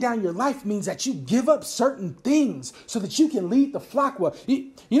 Laying down your life means that you give up certain things so that you can lead the flock well.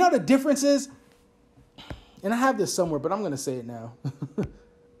 You know the difference is, and I have this somewhere, but I'm going to say it now.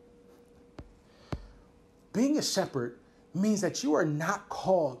 Being a shepherd means that you are not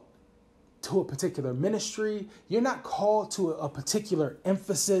called to a particular ministry. You're not called to a particular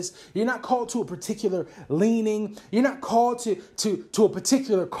emphasis. You're not called to a particular leaning. You're not called to a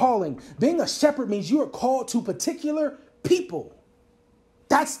particular calling. Being a shepherd means you are called to particular people.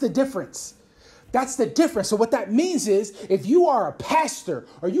 That's the difference. That's the difference. So what that means is if you are a pastor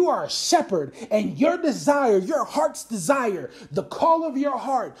or you are a shepherd and your desire, your heart's desire, the call of your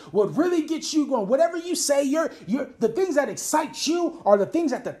heart would really get you going. Whatever you say, the things that excite you are the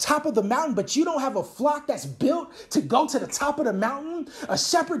things at the top of the mountain, but you don't have a flock that's built to go to the top of the mountain. A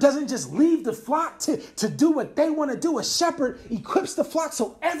shepherd doesn't just leave the flock to do what they want to do. A shepherd equips the flock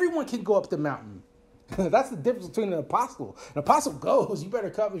so everyone can go up the mountain. That's the difference between an apostle. An apostle goes, you better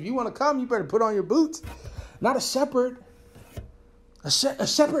come. If you want to come, you better put on your boots. Not a shepherd. A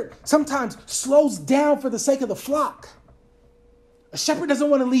shepherd sometimes slows down for the sake of the flock. A shepherd doesn't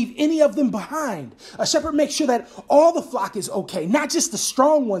want to leave any of them behind. A shepherd makes sure that all the flock is okay, not just the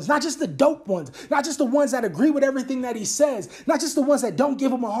strong ones, not just the dope ones, not just the ones that agree with everything that he says, not just the ones that don't give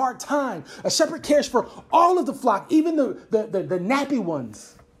him a hard time. A shepherd cares for all of the flock, even the nappy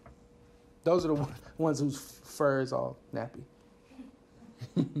ones. Those are the ones whose fur is all nappy.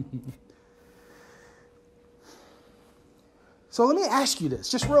 So let me ask you this,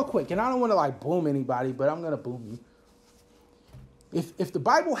 just real quick, and I don't want to boom anybody, but I'm going to boom you. If the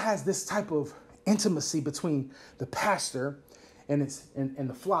Bible has this type of intimacy between the pastor and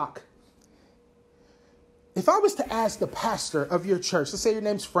the flock, if I was to ask the pastor of your church, let's say your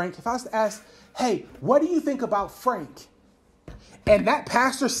name's Frank, if I was to ask, hey, what do you think about Frank? And that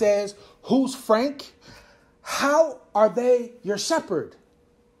pastor says, who's Frank? How are they your shepherd?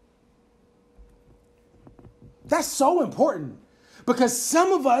 That's so important because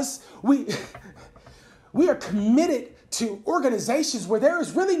some of us, we are committed to organizations where there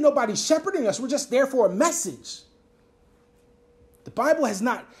is really nobody shepherding us. We're just there for a message. The Bible is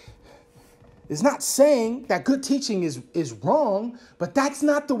not saying that good teaching is wrong, but that's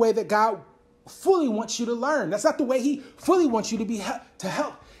not the way that God fully wants you to learn. That's not the way he fully wants you to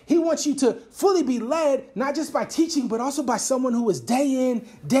help. He wants you to fully be led, not just by teaching, but also by someone who is day in,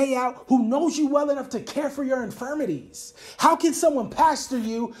 day out, who knows you well enough to care for your infirmities. How can someone pastor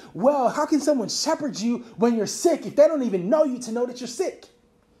you well? How can someone shepherd you when you're sick if they don't even know you to know that you're sick?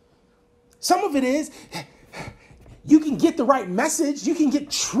 Some of it is you can get the right message, you can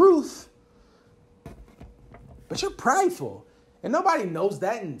get truth, but you're prideful. And nobody knows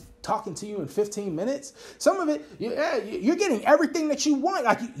that in talking to you in 15 minutes. Some of it, you're getting everything that you want.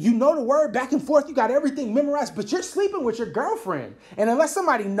 Like you know the word back and forth. You got everything memorized, but you're sleeping with your girlfriend. And unless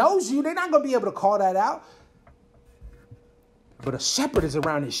somebody knows you, they're not going to be able to call that out. But a shepherd is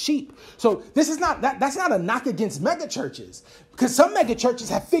around his sheep. So that's not a knock against mega churches, because some mega churches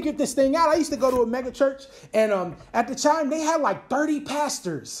have figured this thing out. I used to go to a mega church, and at the time they had 30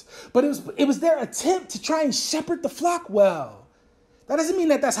 pastors, but it was their attempt to try and shepherd the flock well. That doesn't mean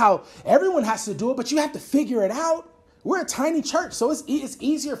that that's how everyone has to do it, but you have to figure it out. We're a tiny church, so it's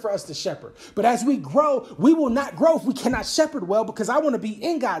easier for us to shepherd. But as we grow, we will not grow if we cannot shepherd well, because I want to be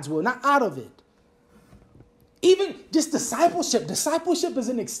in God's will, not out of it. Even just discipleship. Discipleship is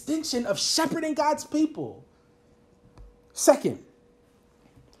an extension of shepherding God's people. Second,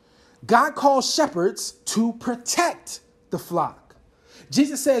 God calls shepherds to protect the flock.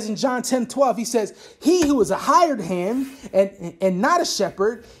 Jesus says in John 10:12, he says, he who is a hired hand and not a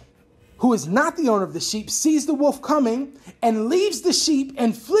shepherd, who is not the owner of the sheep, sees the wolf coming and leaves the sheep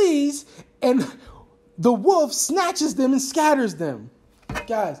and flees, and the wolf snatches them and scatters them.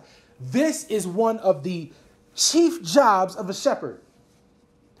 Guys, this is one of the chief jobs of a shepherd.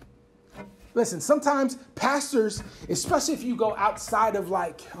 Listen, sometimes pastors, especially if you go outside of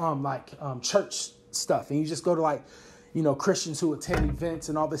church stuff and you just go to Christians who attend events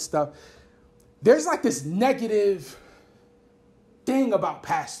and all this stuff, there's this negative thing about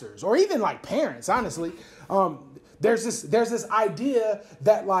pastors, or even parents, honestly. There's this idea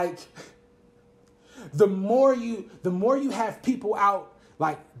that the more you have people out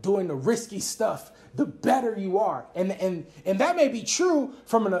doing the risky stuff, the better you are. And that may be true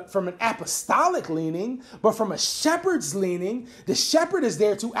from an apostolic leaning, but from a shepherd's leaning, the shepherd is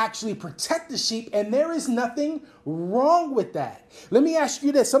there to actually protect the sheep, and there is nothing wrong with that. Let me ask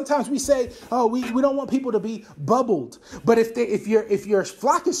you this. Sometimes we say, oh, we don't want people to be bubbled. But if your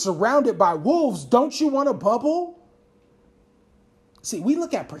flock is surrounded by wolves, don't you want to bubble? See, we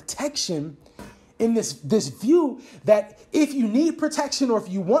look at protection in this view that if you need protection, or if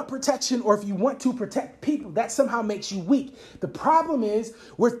you want protection, or if you want to protect people, that somehow makes you weak. The problem is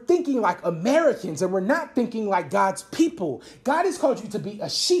we're thinking like Americans, and we're not thinking like God's people. God has called you to be a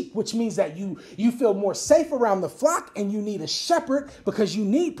sheep, which means that you feel more safe around the flock, and you need a shepherd because you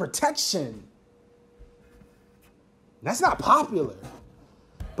need protection. That's not popular.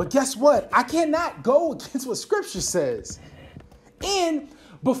 But guess what? I cannot go against what Scripture says. And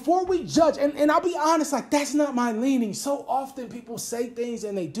before we judge, and I'll be honest, that's not my leaning. So often people say things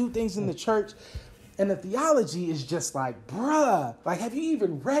and they do things in the church, and the theology is just bruh, have you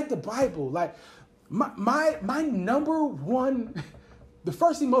even read the Bible? My number one, the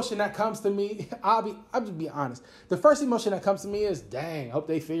first emotion that comes to me, I'll just be honest. The first emotion that comes to me is, dang, hope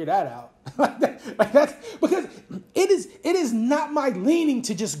they figure that out. That's because it is not my leaning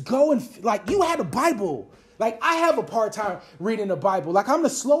to just go and you had a Bible. I have a hard time reading the Bible. I'm the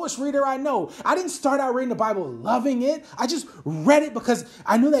slowest reader I know. I didn't start out reading the Bible loving it. I just read it because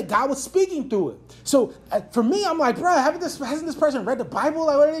I knew that God was speaking through it. So for me, I'm bro, hasn't this person read the Bible?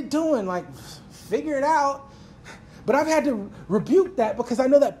 What are they doing? Figure it out. But I've had to rebuke that because I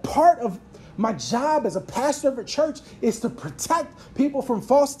know that part of my job as a pastor of a church is to protect people from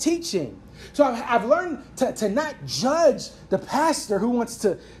false teaching. So I've learned to not judge the pastor who wants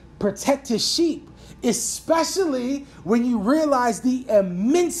to protect his sheep, especially when you realize the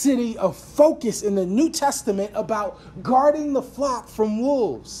immensity of focus in the New Testament about guarding the flock from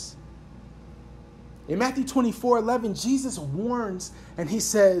wolves. In Matthew 24:11, Jesus warns and he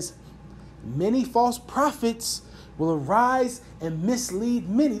says, many false prophets will arise and mislead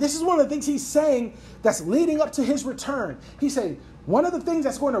many. This is one of the things he's saying that's leading up to his return. He's saying, one of the things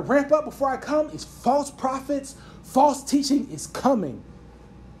that's going to ramp up before I come is false prophets. False teaching is coming.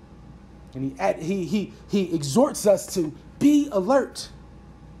 And he exhorts us to be alert.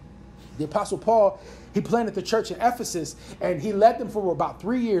 The Apostle Paul, he planted the church in Ephesus and he led them for about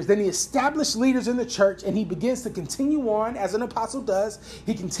 3 years. Then he established leaders in the church and he begins to continue on as an apostle does.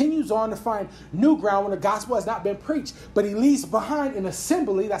 He continues on to find new ground when the gospel has not been preached. But he leaves behind an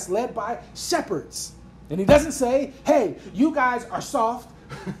assembly that's led by shepherds. And he doesn't say, hey, you guys are soft.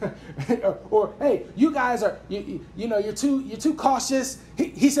 or hey, you guys are, you're too cautious.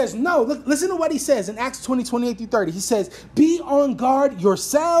 He says, no, look, listen to what he says in Acts 20:28-30. He says, be on guard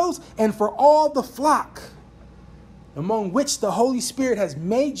yourselves and for all the flock among which the Holy Spirit has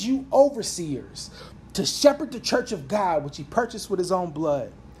made you overseers to shepherd the church of God, which he purchased with his own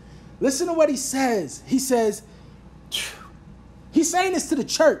blood. Listen to what he says. He says, he's saying this to the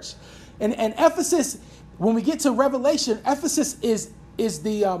church. And Ephesus, when we get to Revelation, Ephesus is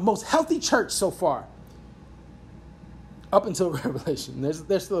the most healthy church so far. Up until Revelation.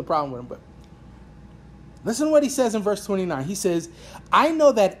 There's still a problem with him. But listen to what he says in verse 29. He says, I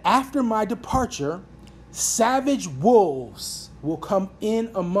know that after my departure, savage wolves will come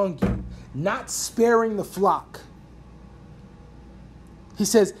in among you, not sparing the flock. He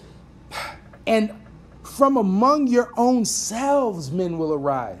says, and from among your own selves men will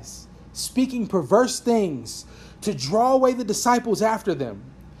arise, speaking perverse things, to draw away the disciples after them.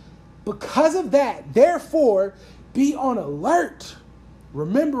 Because of that, therefore, be on alert,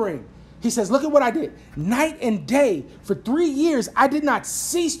 remembering. He says, look at what I did. Night and day, for 3 years, I did not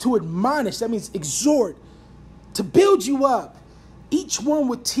cease to admonish, that means exhort, to build you up, each one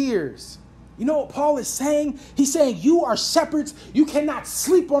with tears. You know what Paul is saying? He's saying you are shepherds. You cannot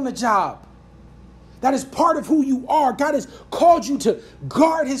sleep on the job. That is part of who you are. God has called you to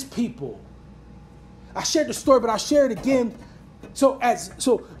guard his people. I shared the story, but I'll share it again. So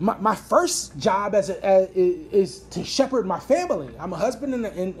my first job is to shepherd my family. I'm a husband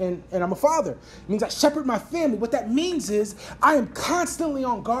and I'm a father. It means I shepherd my family. What that means is I am constantly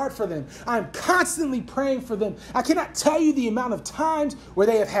on guard for them. I am constantly praying for them. I cannot tell you the amount of times where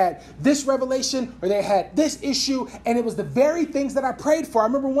they have had this revelation or they had this issue, and it was the very things that I prayed for. I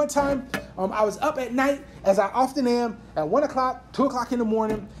remember one time I was up at night, as I often am, at 1 o'clock, 2 o'clock in the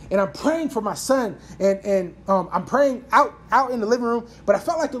morning, and I'm praying for my son, and I'm praying out in the living room, but I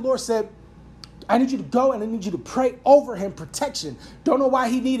felt like the Lord said, I need you to go and I need you to pray over him protection. Don't know why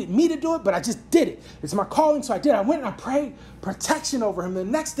he needed me to do it, but I just did it. It's my calling, so I did. I went and I prayed protection over him. The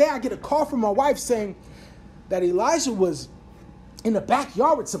next day I get a call from my wife saying that Elijah was in the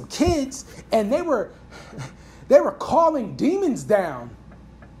backyard with some kids, and they were calling demons down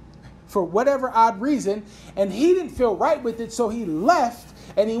for whatever odd reason, and he didn't feel right with it, so he left,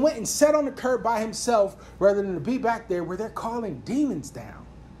 and he went and sat on the curb by himself rather than to be back there where they're calling demons down.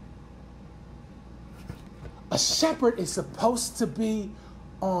 A shepherd is supposed to be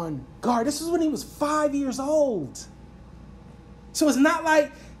on guard. This was when he was 5 years old. So it's not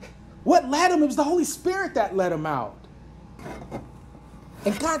like what led him, it was the Holy Spirit that led him out.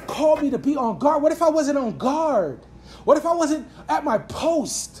 And God called me to be on guard. What if I wasn't on guard? What if I wasn't at my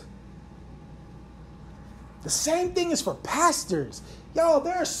post? The same thing is for pastors. Yo,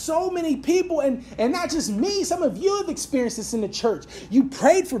 there are so many people, and not just me. Some of you have experienced this in the church. You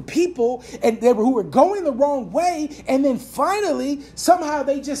prayed for people who were going the wrong way, and then finally, somehow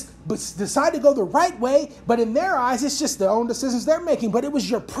they just decide to go the right way, but in their eyes, it's just their own decisions they're making. But it was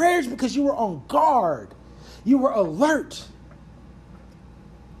your prayers because you were on guard. You were alert.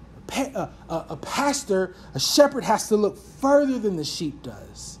 A pastor, a shepherd has to look further than the sheep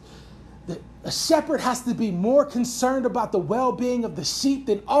does. A shepherd has to be more concerned about the well-being of the sheep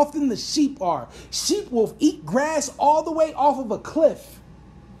than often the sheep are. Sheep will eat grass all the way off of a cliff.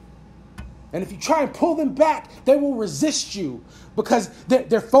 And if you try and pull them back, they will resist you because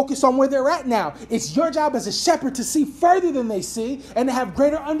they're focused on where they're at now. It's your job as a shepherd to see further than they see and to have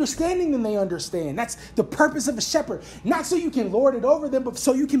greater understanding than they understand. That's the purpose of a shepherd. Not so you can lord it over them, but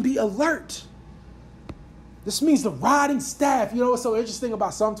so you can be alert. This means the rod and staff. You know what's so interesting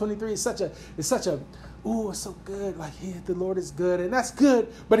about Psalm 23? It's such a ooh, it's so good. Like, yeah, the Lord is good, and that's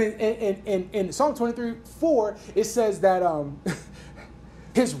good. But in Psalm 23:4, it says that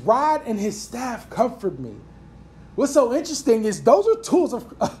his rod and his staff comfort me. What's so interesting is those are tools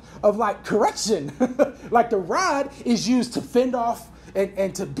of like correction. Like the rod is used to fend off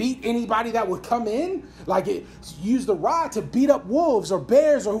and to beat anybody that would come in. Like use the rod to beat up wolves or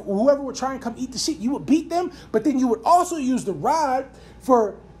bears or whoever would try and come eat the sheep. You would beat them, but then you would also use the rod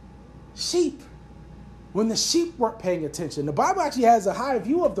for sheep when the sheep weren't paying attention. The Bible actually has a high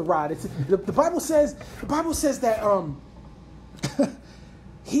view of the rod. The Bible says that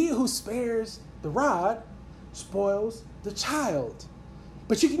he who spares the rod spoils the child.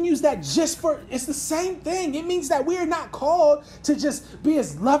 But you can use that it's the same thing. It means that we are not called to just be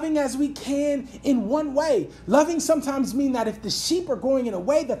as loving as we can in one way. Loving sometimes means that if the sheep are going in a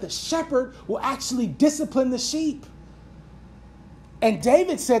way, that the shepherd will actually discipline the sheep. And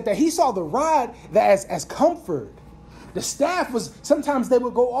David said that he saw the rod as comfort. The staff was, sometimes they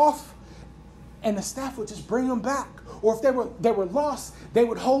would go off and the staff would just bring them back. Or if they were lost, they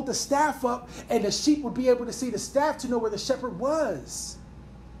would hold the staff up and the sheep would be able to see the staff to know where the shepherd was.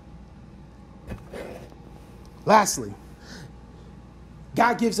 Lastly,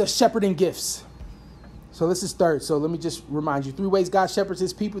 God gives us shepherding gifts. So this is third. So let me just remind you, 3 ways God shepherds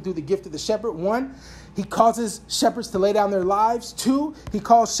his people through the gift of the shepherd. 1, he causes shepherds to lay down their lives. 2, he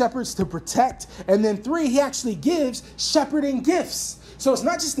calls shepherds to protect. And then 3, he actually gives shepherding gifts. So it's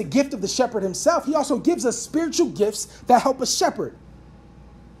not just the gift of the shepherd himself. He also gives us spiritual gifts that help us shepherd.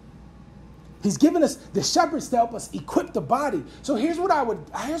 He's given us the shepherds to help us equip the body. So here's what I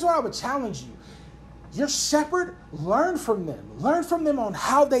would challenge you. Your shepherd, learn from them. Learn from them on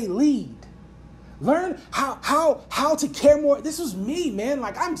how they lead. Learn how to care more. This was me, man.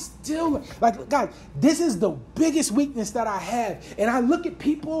 Like I'm still like, God, this is the biggest weakness that I have. And I look at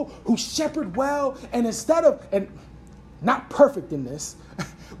people who shepherd well, and and not perfect in this,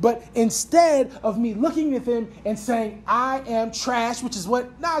 but instead of me looking at them and saying, I am trash, which is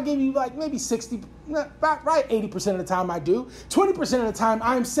what, now I'll give you like maybe 60, right 80% of the time I do. 20% of the time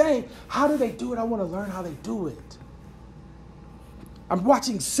I'm saying, how do they do it? I want to learn how they do it. I'm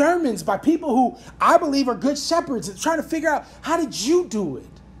watching sermons by people who I believe are good shepherds and trying to figure out, how did you do it?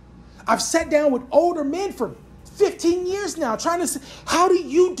 I've sat down with older men for 15 years now trying to say, how do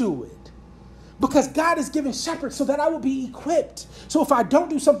you do it? Because God has given shepherds so that I will be equipped. So if I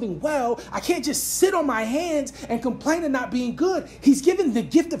don't do something well, I can't just sit on my hands and complain of not being good. He's given the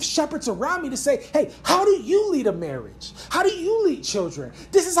gift of shepherds around me to say, hey, how do you lead a marriage? How do you lead children?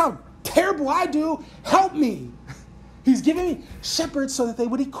 This is how terrible I do. Help me. He's given me shepherds so that they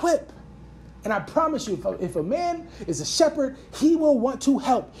would equip. And I promise you, if a man is a shepherd, he will want to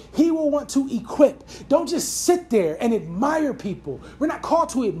help. He will want to equip. Don't just sit there and admire people. We're not called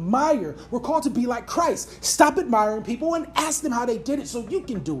to admire. We're called to be like Christ. Stop admiring people and ask them how they did it so you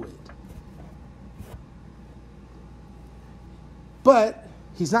can do it. But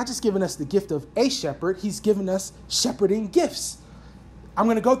he's not just given us the gift of a shepherd. He's given us shepherding gifts. I'm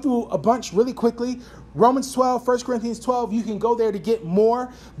going to go through a bunch really quickly. Romans 12, 1 Corinthians 12, you can go there to get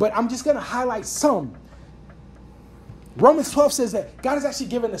more, but I'm just going to highlight some. Romans 12 says that God has actually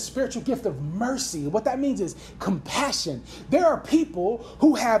given a spiritual gift of mercy. What that means is compassion. There are people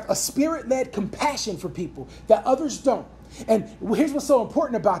who have a spirit-led compassion for people that others don't. And here's what's so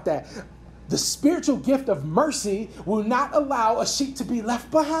important about that. The spiritual gift of mercy will not allow a sheep to be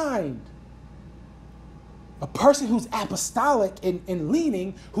left behind. A person who's apostolic in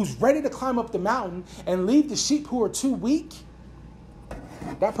leaning, who's ready to climb up the mountain and leave the sheep who are too weak,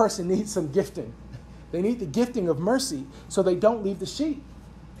 that person needs some gifting. They need the gifting of mercy so they don't leave the sheep.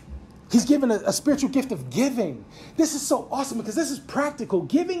 He's given a spiritual gift of giving. This is so awesome because this is practical.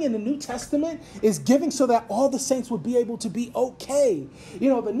 Giving in the New Testament is giving so that all the saints would be able to be okay. You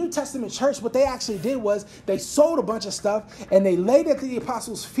know, the New Testament church, what they actually did was they sold a bunch of stuff and they laid it at the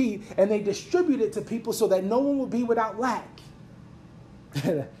apostles' feet and they distributed it to people so that no one would be without lack.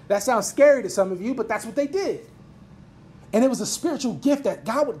 That sounds scary to some of you, but that's what they did. And it was a spiritual gift that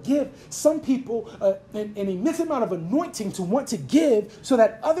God would give some people an immense amount of anointing to want to give so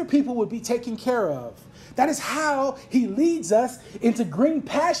that other people would be taken care of. That is how he leads us into green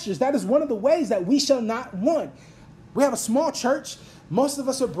pastures. That is one of the ways that we shall not want. We have a small church. Most of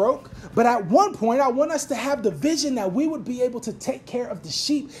us are broke. But at one point, I want us to have the vision that we would be able to take care of the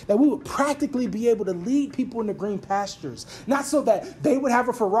sheep, that we would practically be able to lead people into green pastures. Not so that they would have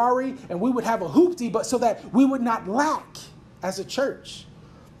a Ferrari and we would have a hoopty, but so that we would not lack as a church.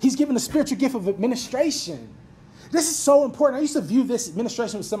 He's given the spiritual gift of administration. This is so important. I used to view this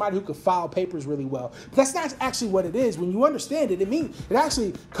administration as somebody who could file papers really well. But that's not actually what it is. When you understand it, it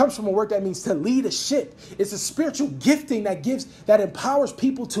actually comes from a word that means to lead a ship. It's a spiritual gifting that empowers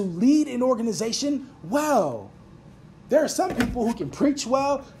people to lead an organization well. There are some people who can preach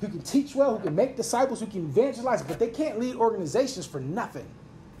well, who can teach well, who can make disciples, who can evangelize, but they can't lead organizations for nothing.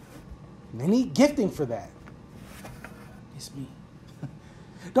 And they need gifting for that. It's me.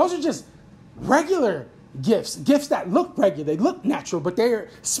 Those are just regular gifts that look regular, they look natural, but they're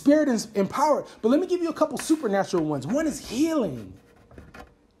spirit empowered. But let me give you a couple supernatural ones. One is healing.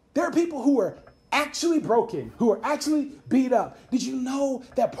 There are people who are actually broken, who are actually beat up. Did you know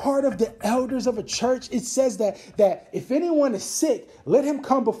that part of the elders of a church, it says that if anyone is sick, let him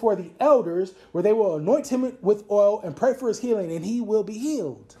come before the elders, where they will anoint him with oil and pray for his healing, and he will be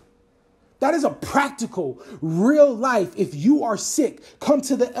healed. That is a practical, real life. If you are sick, come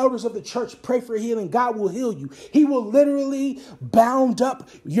to the elders of the church, pray for healing. God will heal you. He will literally bound up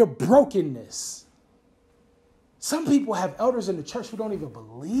your brokenness. Some people have elders in the church who don't even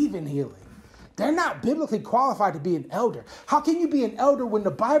believe in healing. They're not biblically qualified to be an elder. How can you be an elder when the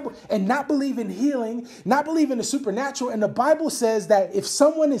Bible and not believe in healing, not believe in the supernatural? And the Bible says that if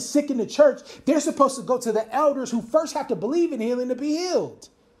someone is sick in the church, they're supposed to go to the elders who first have to believe in healing to be healed.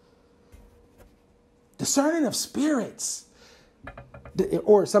 Discerning of spirits,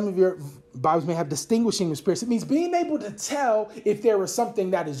 or some of your Bibles may have distinguishing of spirits. It means being able to tell if there was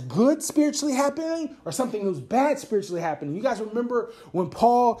something that is good spiritually happening or something that's bad spiritually happening. You guys remember when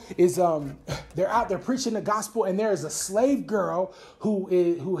Paul is, they're out there preaching the gospel, and there is a slave girl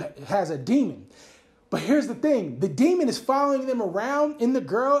who has a demon. But here's the thing. The demon is following them around in the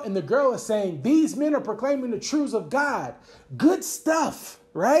girl, and the girl is saying, these men are proclaiming the truths of God. Good stuff,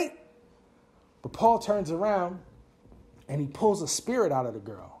 right? But Paul turns around and he pulls a spirit out of the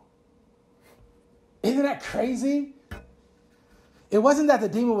girl. Isn't that crazy? It wasn't that the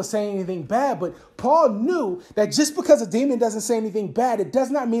demon was saying anything bad, but Paul knew that just because a demon doesn't say anything bad, it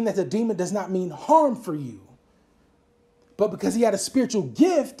does not mean that the demon does not mean harm for you. But because he had a spiritual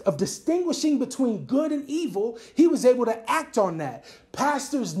gift of distinguishing between good and evil, he was able to act on that.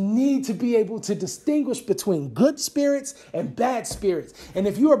 Pastors need to be able to distinguish between good spirits and bad spirits. And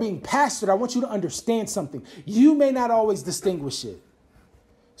if you are being pastored, I want you to understand something. You may not always distinguish it.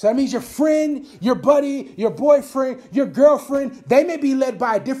 So that means your friend, your buddy, your boyfriend, your girlfriend, they may be led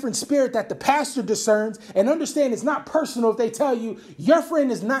by a different spirit that the pastor discerns. And understand it's not personal if they tell you your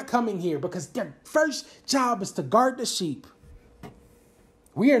friend is not coming here, because their first job is to guard the sheep.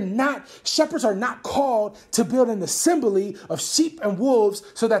 Shepherds are not called to build an assembly of sheep and wolves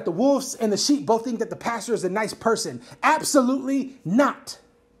so that the wolves and the sheep both think that the pastor is a nice person. Absolutely not.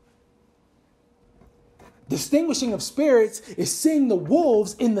 Distinguishing of spirits is seeing the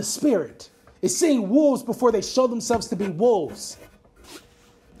wolves in the spirit. It's seeing wolves before they show themselves to be wolves.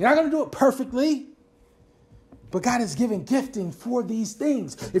 You're not going to do it perfectly, but God has given gifting for these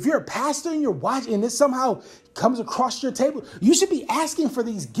things. If you're a pastor and you're watching and this somehow comes across your table, you should be asking for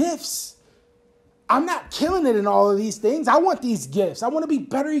these gifts. I'm not killing it in all of these things. I want these gifts. I want to be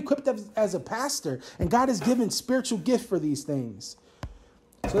better equipped as a pastor. And God has given spiritual gift for these things.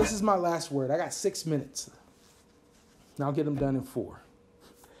 So this is my last word. I got 6 minutes. And I'll get them done in 4.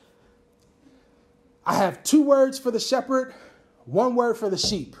 I have 2 words for the shepherd, 1 word for the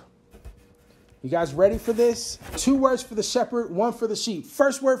sheep. You guys ready for this? 2 words for the shepherd, 1 for the sheep.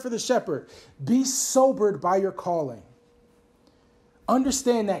 First word for the shepherd: be sobered by your calling.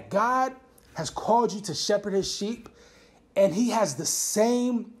 Understand that God has called you to shepherd his sheep, and he has the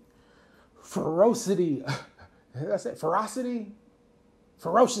same ferociousness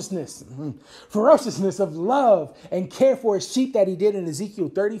of love and care for his sheep that he did in Ezekiel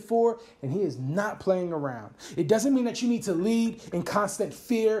 34, and he is not playing around. It doesn't mean that you need to lead in constant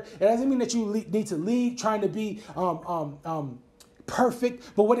fear. It doesn't mean that you need to lead trying to be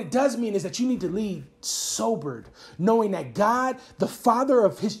perfect, but what it does mean is that you need to lead sobered, knowing that God, the Father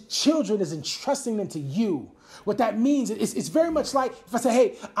of his children, is entrusting them to you. What that means is it's very much like if I say,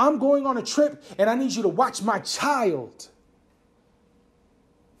 hey, I'm going on a trip and I need you to watch my child.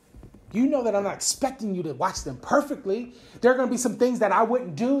 You know that I'm not expecting you to watch them perfectly. There are going to be some things that I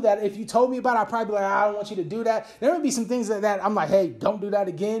wouldn't do that if you told me about, I'd probably be like, I don't want you to do that. There would be some things that I'm like, hey, don't do that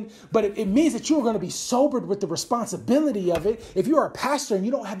again. But it means that you're going to be sobered with the responsibility of it. If you're a pastor and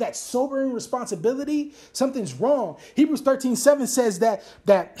you don't have that sobering responsibility, something's wrong. Hebrews 13:7 says that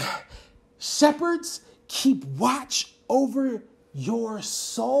shepherds keep watch over your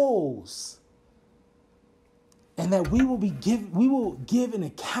souls, and that we will give an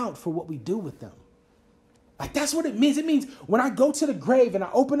account for what we do with them. Like, that's what it means. It means when I go to the grave and I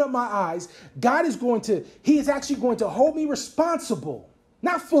open up my eyes, he is actually going to hold me responsible.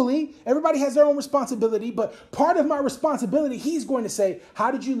 Not fully. Everybody has their own responsibility, but part of my responsibility, he's going to say, how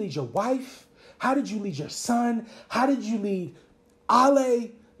did you lead your wife? How did you lead your son? How did you lead Ale,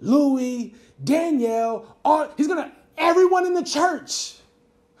 Louis, Danielle? Everyone in the church.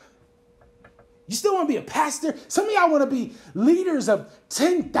 You still want to be a pastor? Some of y'all want to be leaders of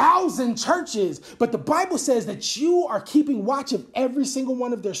 10,000 churches, but the Bible says that you are keeping watch of every single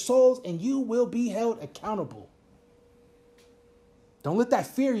one of their souls and you will be held accountable. Don't let that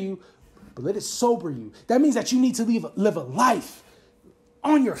fear you, but let it sober you. That means that you need to live a life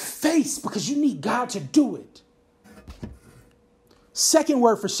on your face because you need God to do it. Second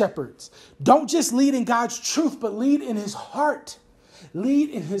word for shepherds. Don't just lead in God's truth, but lead in his heart. Lead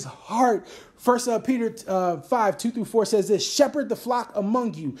in his heart. 1 Peter 5:2-4 says this: shepherd the flock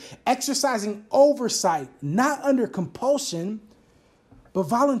among you, exercising oversight, not under compulsion, but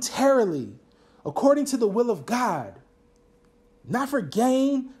voluntarily, according to the will of God. Not for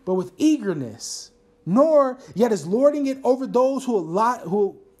gain, but with eagerness, nor yet as lording it over those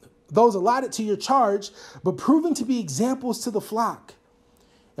those allotted to your charge, but proving to be examples to the flock.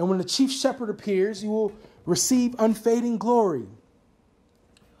 And when the chief shepherd appears, you will receive unfading glory.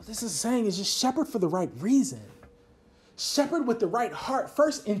 What this is saying is just shepherd for the right reason. Shepherd with the right heart,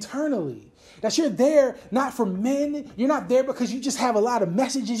 first internally. That you're there not for men. You're not there because you just have a lot of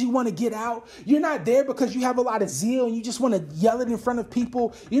messages you want to get out. You're not there because you have a lot of zeal and you just want to yell it in front of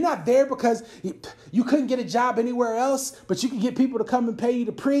people. You're not there because you couldn't get a job anywhere else, but you can get people to come and pay you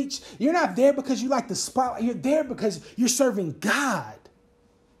to preach. You're not there because you like the spotlight. You're there because you're serving God.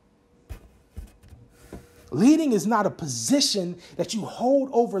 Leading is not a position that you hold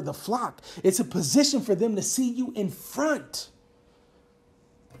over the flock. It's a position for them to see you in front.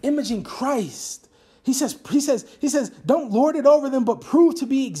 Imaging Christ. He says, don't lord it over them, but prove to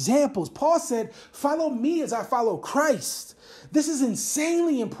be examples. Paul said, follow me as I follow Christ. This is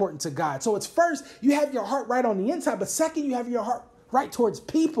insanely important to God. So it's first, you have your heart right on the inside, but second, you have your heart right towards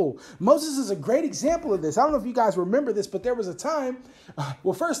people. Moses is a great example of this. I don't know if you guys remember this, but there was a time,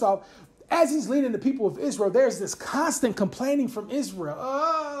 first off, as he's leading the people of Israel, there's this constant complaining from Israel.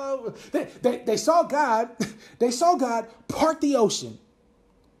 Oh, they saw God part the ocean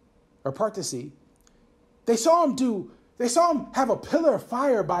or part the sea. They saw him have a pillar of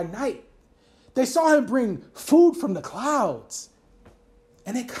fire by night. They saw him bring food from the clouds.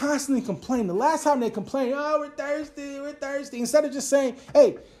 And they constantly complain. The last time they complained, we're thirsty. Instead of just saying,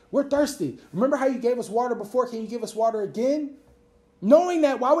 hey, we're thirsty. Remember how you gave us water before? Can you give us water again? Knowing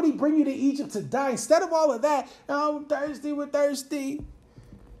that, why would he bring you to Egypt to die? Instead of all of that, we're thirsty.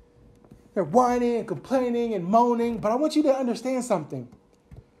 They're whining and complaining and moaning. But I want you to understand something.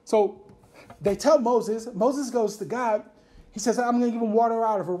 So they tell Moses goes to God. He says, I'm going to give him water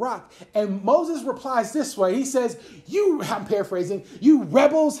out of a rock. And Moses replies this way. He says, I'm paraphrasing, you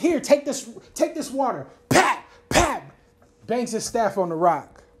rebels, here, take this water. Pat, pat, bangs his staff on the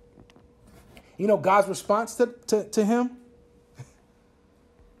rock. You know God's response to him?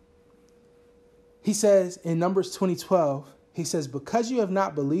 He says in Numbers 20:12, he says, because you have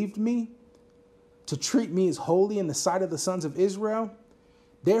not believed me to treat me as holy in the sight of the sons of Israel,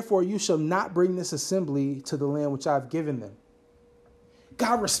 therefore you shall not bring this assembly to the land which I've given them.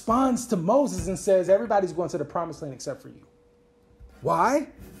 God responds to Moses and says, everybody's going to the promised land except for you. Why?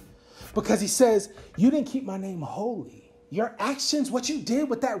 Because he says, you didn't keep my name holy. Your actions, what you did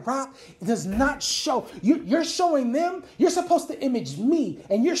with that rock, does not show. You're showing them, you're supposed to image me.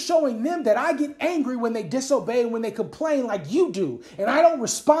 And you're showing them that I get angry when they disobey and when they complain like you do. And I don't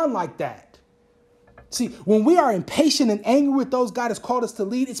respond like that. See, when we are impatient and angry with those God has called us to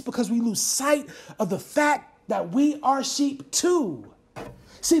lead, it's because we lose sight of the fact that we are sheep too.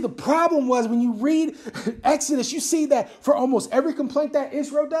 See, the problem was when you read Exodus, you see that for almost every complaint that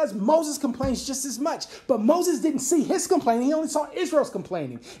Israel does, Moses complains just as much. But Moses didn't see his complaining. He only saw Israel's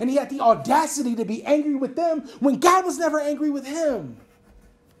complaining. And he had the audacity to be angry with them when God was never angry with him.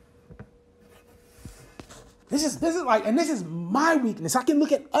 This is my weakness. I can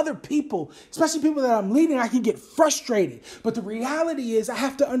look at other people, especially people that I'm leading, I can get frustrated. But the reality is I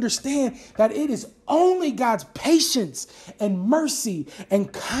have to understand that it is only God's patience and mercy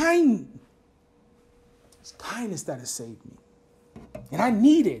and kindness that has saved me. And I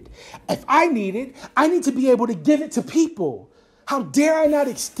need it. If I need it, I need to be able to give it to people. How dare I not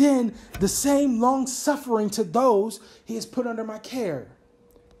extend the same long suffering to those he has put under my care?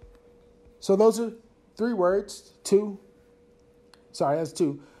 So those are 3 words. 2. Sorry, that's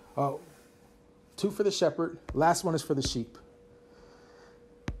 2. 2 for the shepherd. Last one is for the sheep.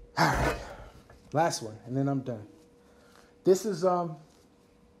 All right. Last one, and then I'm done. This is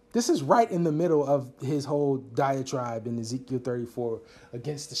right in the middle of his whole diatribe in Ezekiel 34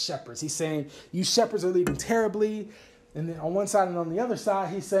 against the shepherds. He's saying, you shepherds are leading terribly. And then on one side and on the other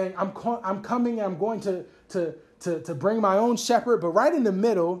side, he's saying, I'm coming and I'm going to bring my own shepherd. But right in the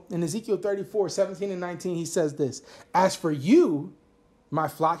middle, in Ezekiel 34, 17 and 19, he says this: as for you, my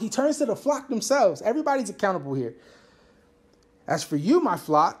flock, he turns to the flock themselves. Everybody's accountable here. As for you, my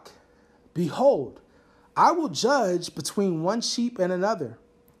flock, behold, I will judge between one sheep and another,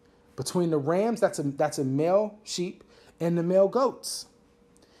 between the rams, that's a male sheep, and the male goats.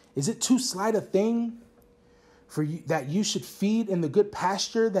 Is it too slight a thing for you that you should feed in the good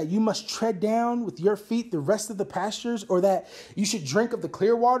pasture, that you must tread down with your feet the rest of the pastures, or that you should drink of the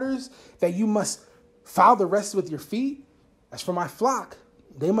clear waters, that you must foul the rest with your feet? As for my flock,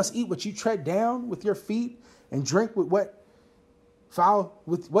 they must eat what you tread down with your feet and drink with what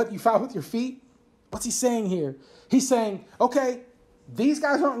you foul with your feet. What's he saying here? He's saying, okay, these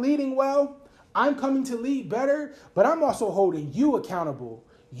guys aren't leading well. I'm coming to lead better, but I'm also holding you accountable.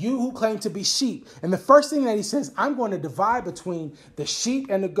 You who claim to be sheep. And the first thing that he says, I'm going to divide between the sheep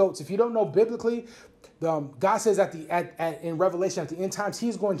and the goats. If you don't know biblically, God says in Revelation at the end times,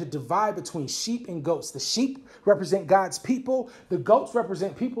 he's going to divide between sheep and goats. The sheep represent God's people. The goats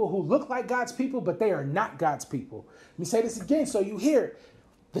represent people who look like God's people, but they are not God's people. Let me say this again so you hear it.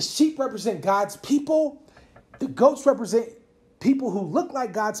 The sheep represent God's people. The goats represent people who look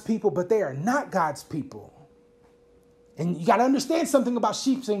like God's people, but they are not God's people. And you got to understand something about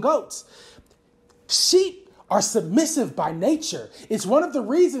sheep and goats. Sheep are submissive by nature. It's one of the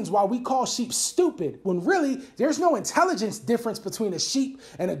reasons why we call sheep stupid, when really there's no intelligence difference between a sheep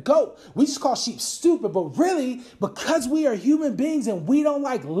and a goat. We just call sheep stupid, but really because we are human beings and we don't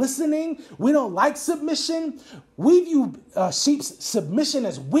like listening, we don't like submission, we view sheep's submission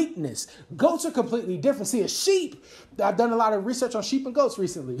as weakness. Goats are completely different. See, a sheep, I've done a lot of research on sheep and goats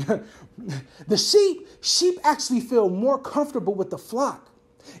recently. The sheep actually feel more comfortable with the flock.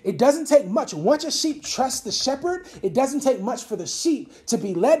 It doesn't take much. Once a sheep trusts the shepherd, it doesn't take much for the sheep to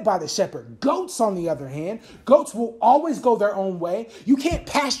be led by the shepherd. Goats, on the other hand, goats will always go their own way. You can't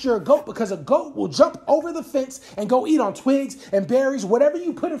pasture a goat because a goat will jump over the fence and go eat on twigs and berries. Whatever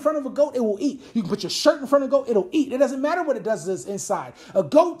you put in front of a goat, it will eat. You can put your shirt in front of a goat, it'll eat. It doesn't matter what it does inside. A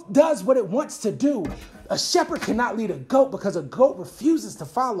goat does what it wants to do. A shepherd cannot lead a goat because a goat refuses to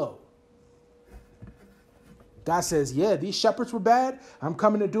follow. God says, yeah, these shepherds were bad. I'm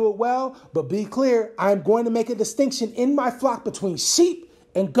coming to do it well. But be clear, I'm going to make a distinction in my flock between sheep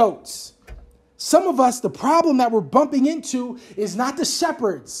and goats. Some of us, the problem that we're bumping into is not the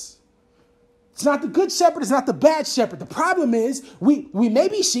shepherds. It's not the good shepherd. It's not the bad shepherd. The problem is we may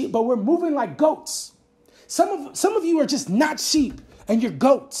be sheep, but we're moving like goats. Some of you are just not sheep and you're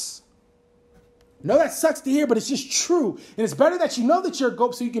goats. I know that sucks to hear, but it's just true. And it's better that you know that you're a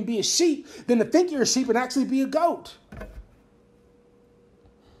goat so you can be a sheep than to think you're a sheep and actually be a goat.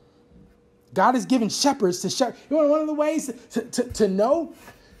 God has given shepherds to shepherd. You know one of the ways to know?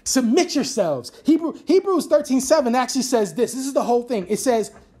 Submit yourselves. Hebrews 13:7 actually says this. This is the whole thing. It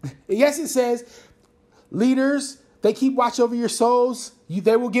says, leaders, they keep watch over your souls.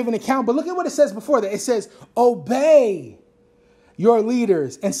 They will give an account. But look at what it says before that. It says, obey your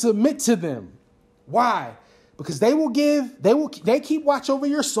leaders and submit to them. Why? Because they keep watch over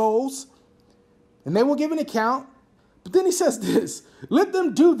your souls and they will give an account. But then he says this, let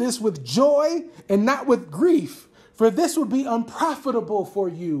them do this with joy and not with grief, for this would be unprofitable for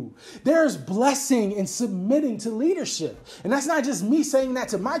you. There's blessing in submitting to leadership. And that's not just me saying that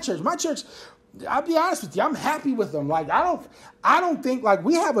to my church. My church, I'll be honest with you, I'm happy with them. Like, I don't think like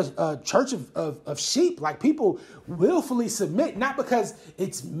we have a church of sheep. Like, people willfully submit, not because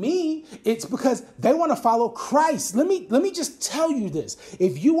it's me, it's because they want to follow Christ. Let me just tell you this.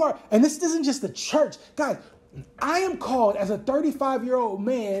 If you are, and this isn't just the church, guys, I am called as a 35-year-old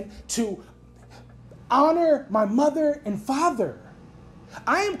man to honor my mother and father.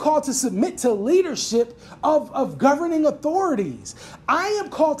 I am called to submit to leadership of governing authorities. I am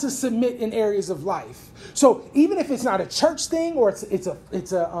called to submit in areas of life. So even if it's not a church thing, or it's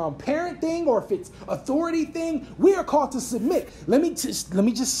a parent thing, or if it's authority thing, we are called to submit. Let me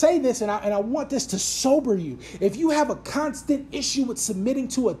just say this, and I want this to sober you. If you have a constant issue with submitting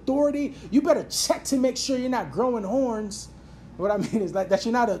to authority, you better check to make sure you're not growing horns. What I mean is like that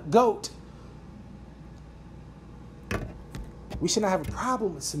you're not a goat. We should not have a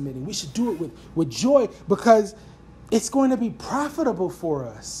problem with submitting. We should do it with joy because it's going to be profitable for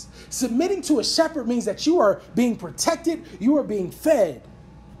us. Submitting to a shepherd means that you are being protected. You are being fed.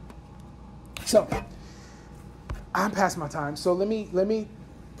 So I'm past my time. So let me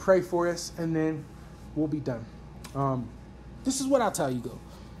pray for us, and then we'll be done. This is what I'll tell you,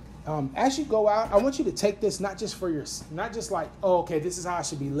 though. As you go out, I want you to take this not just like, oh, okay, this is how I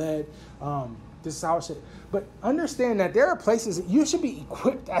should be led. This is how I should. But understand that there are places that you should be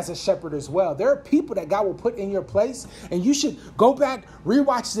equipped as a shepherd as well. There are people that God will put in your place, and you should go back,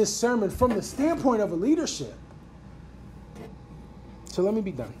 rewatch this sermon from the standpoint of a leadership. So let me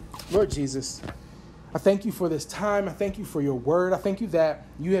be done. Lord Jesus, I thank you for this time. I thank you for your word. I thank you that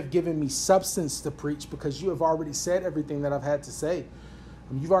you have given me substance to preach because you have already said everything that I've had to say.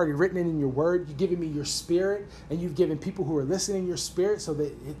 You've already written it in your word. You've given me your spirit, and you've given people who are listening your spirit so that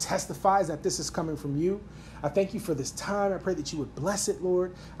it testifies that this is coming from you. I thank you for this time. I pray that you would bless it,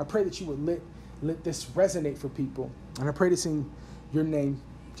 Lord. I pray that you would let this resonate for people. And I pray this in your name,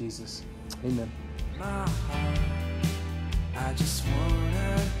 Jesus. Amen. My heart, I just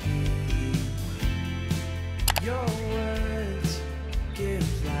wanna hear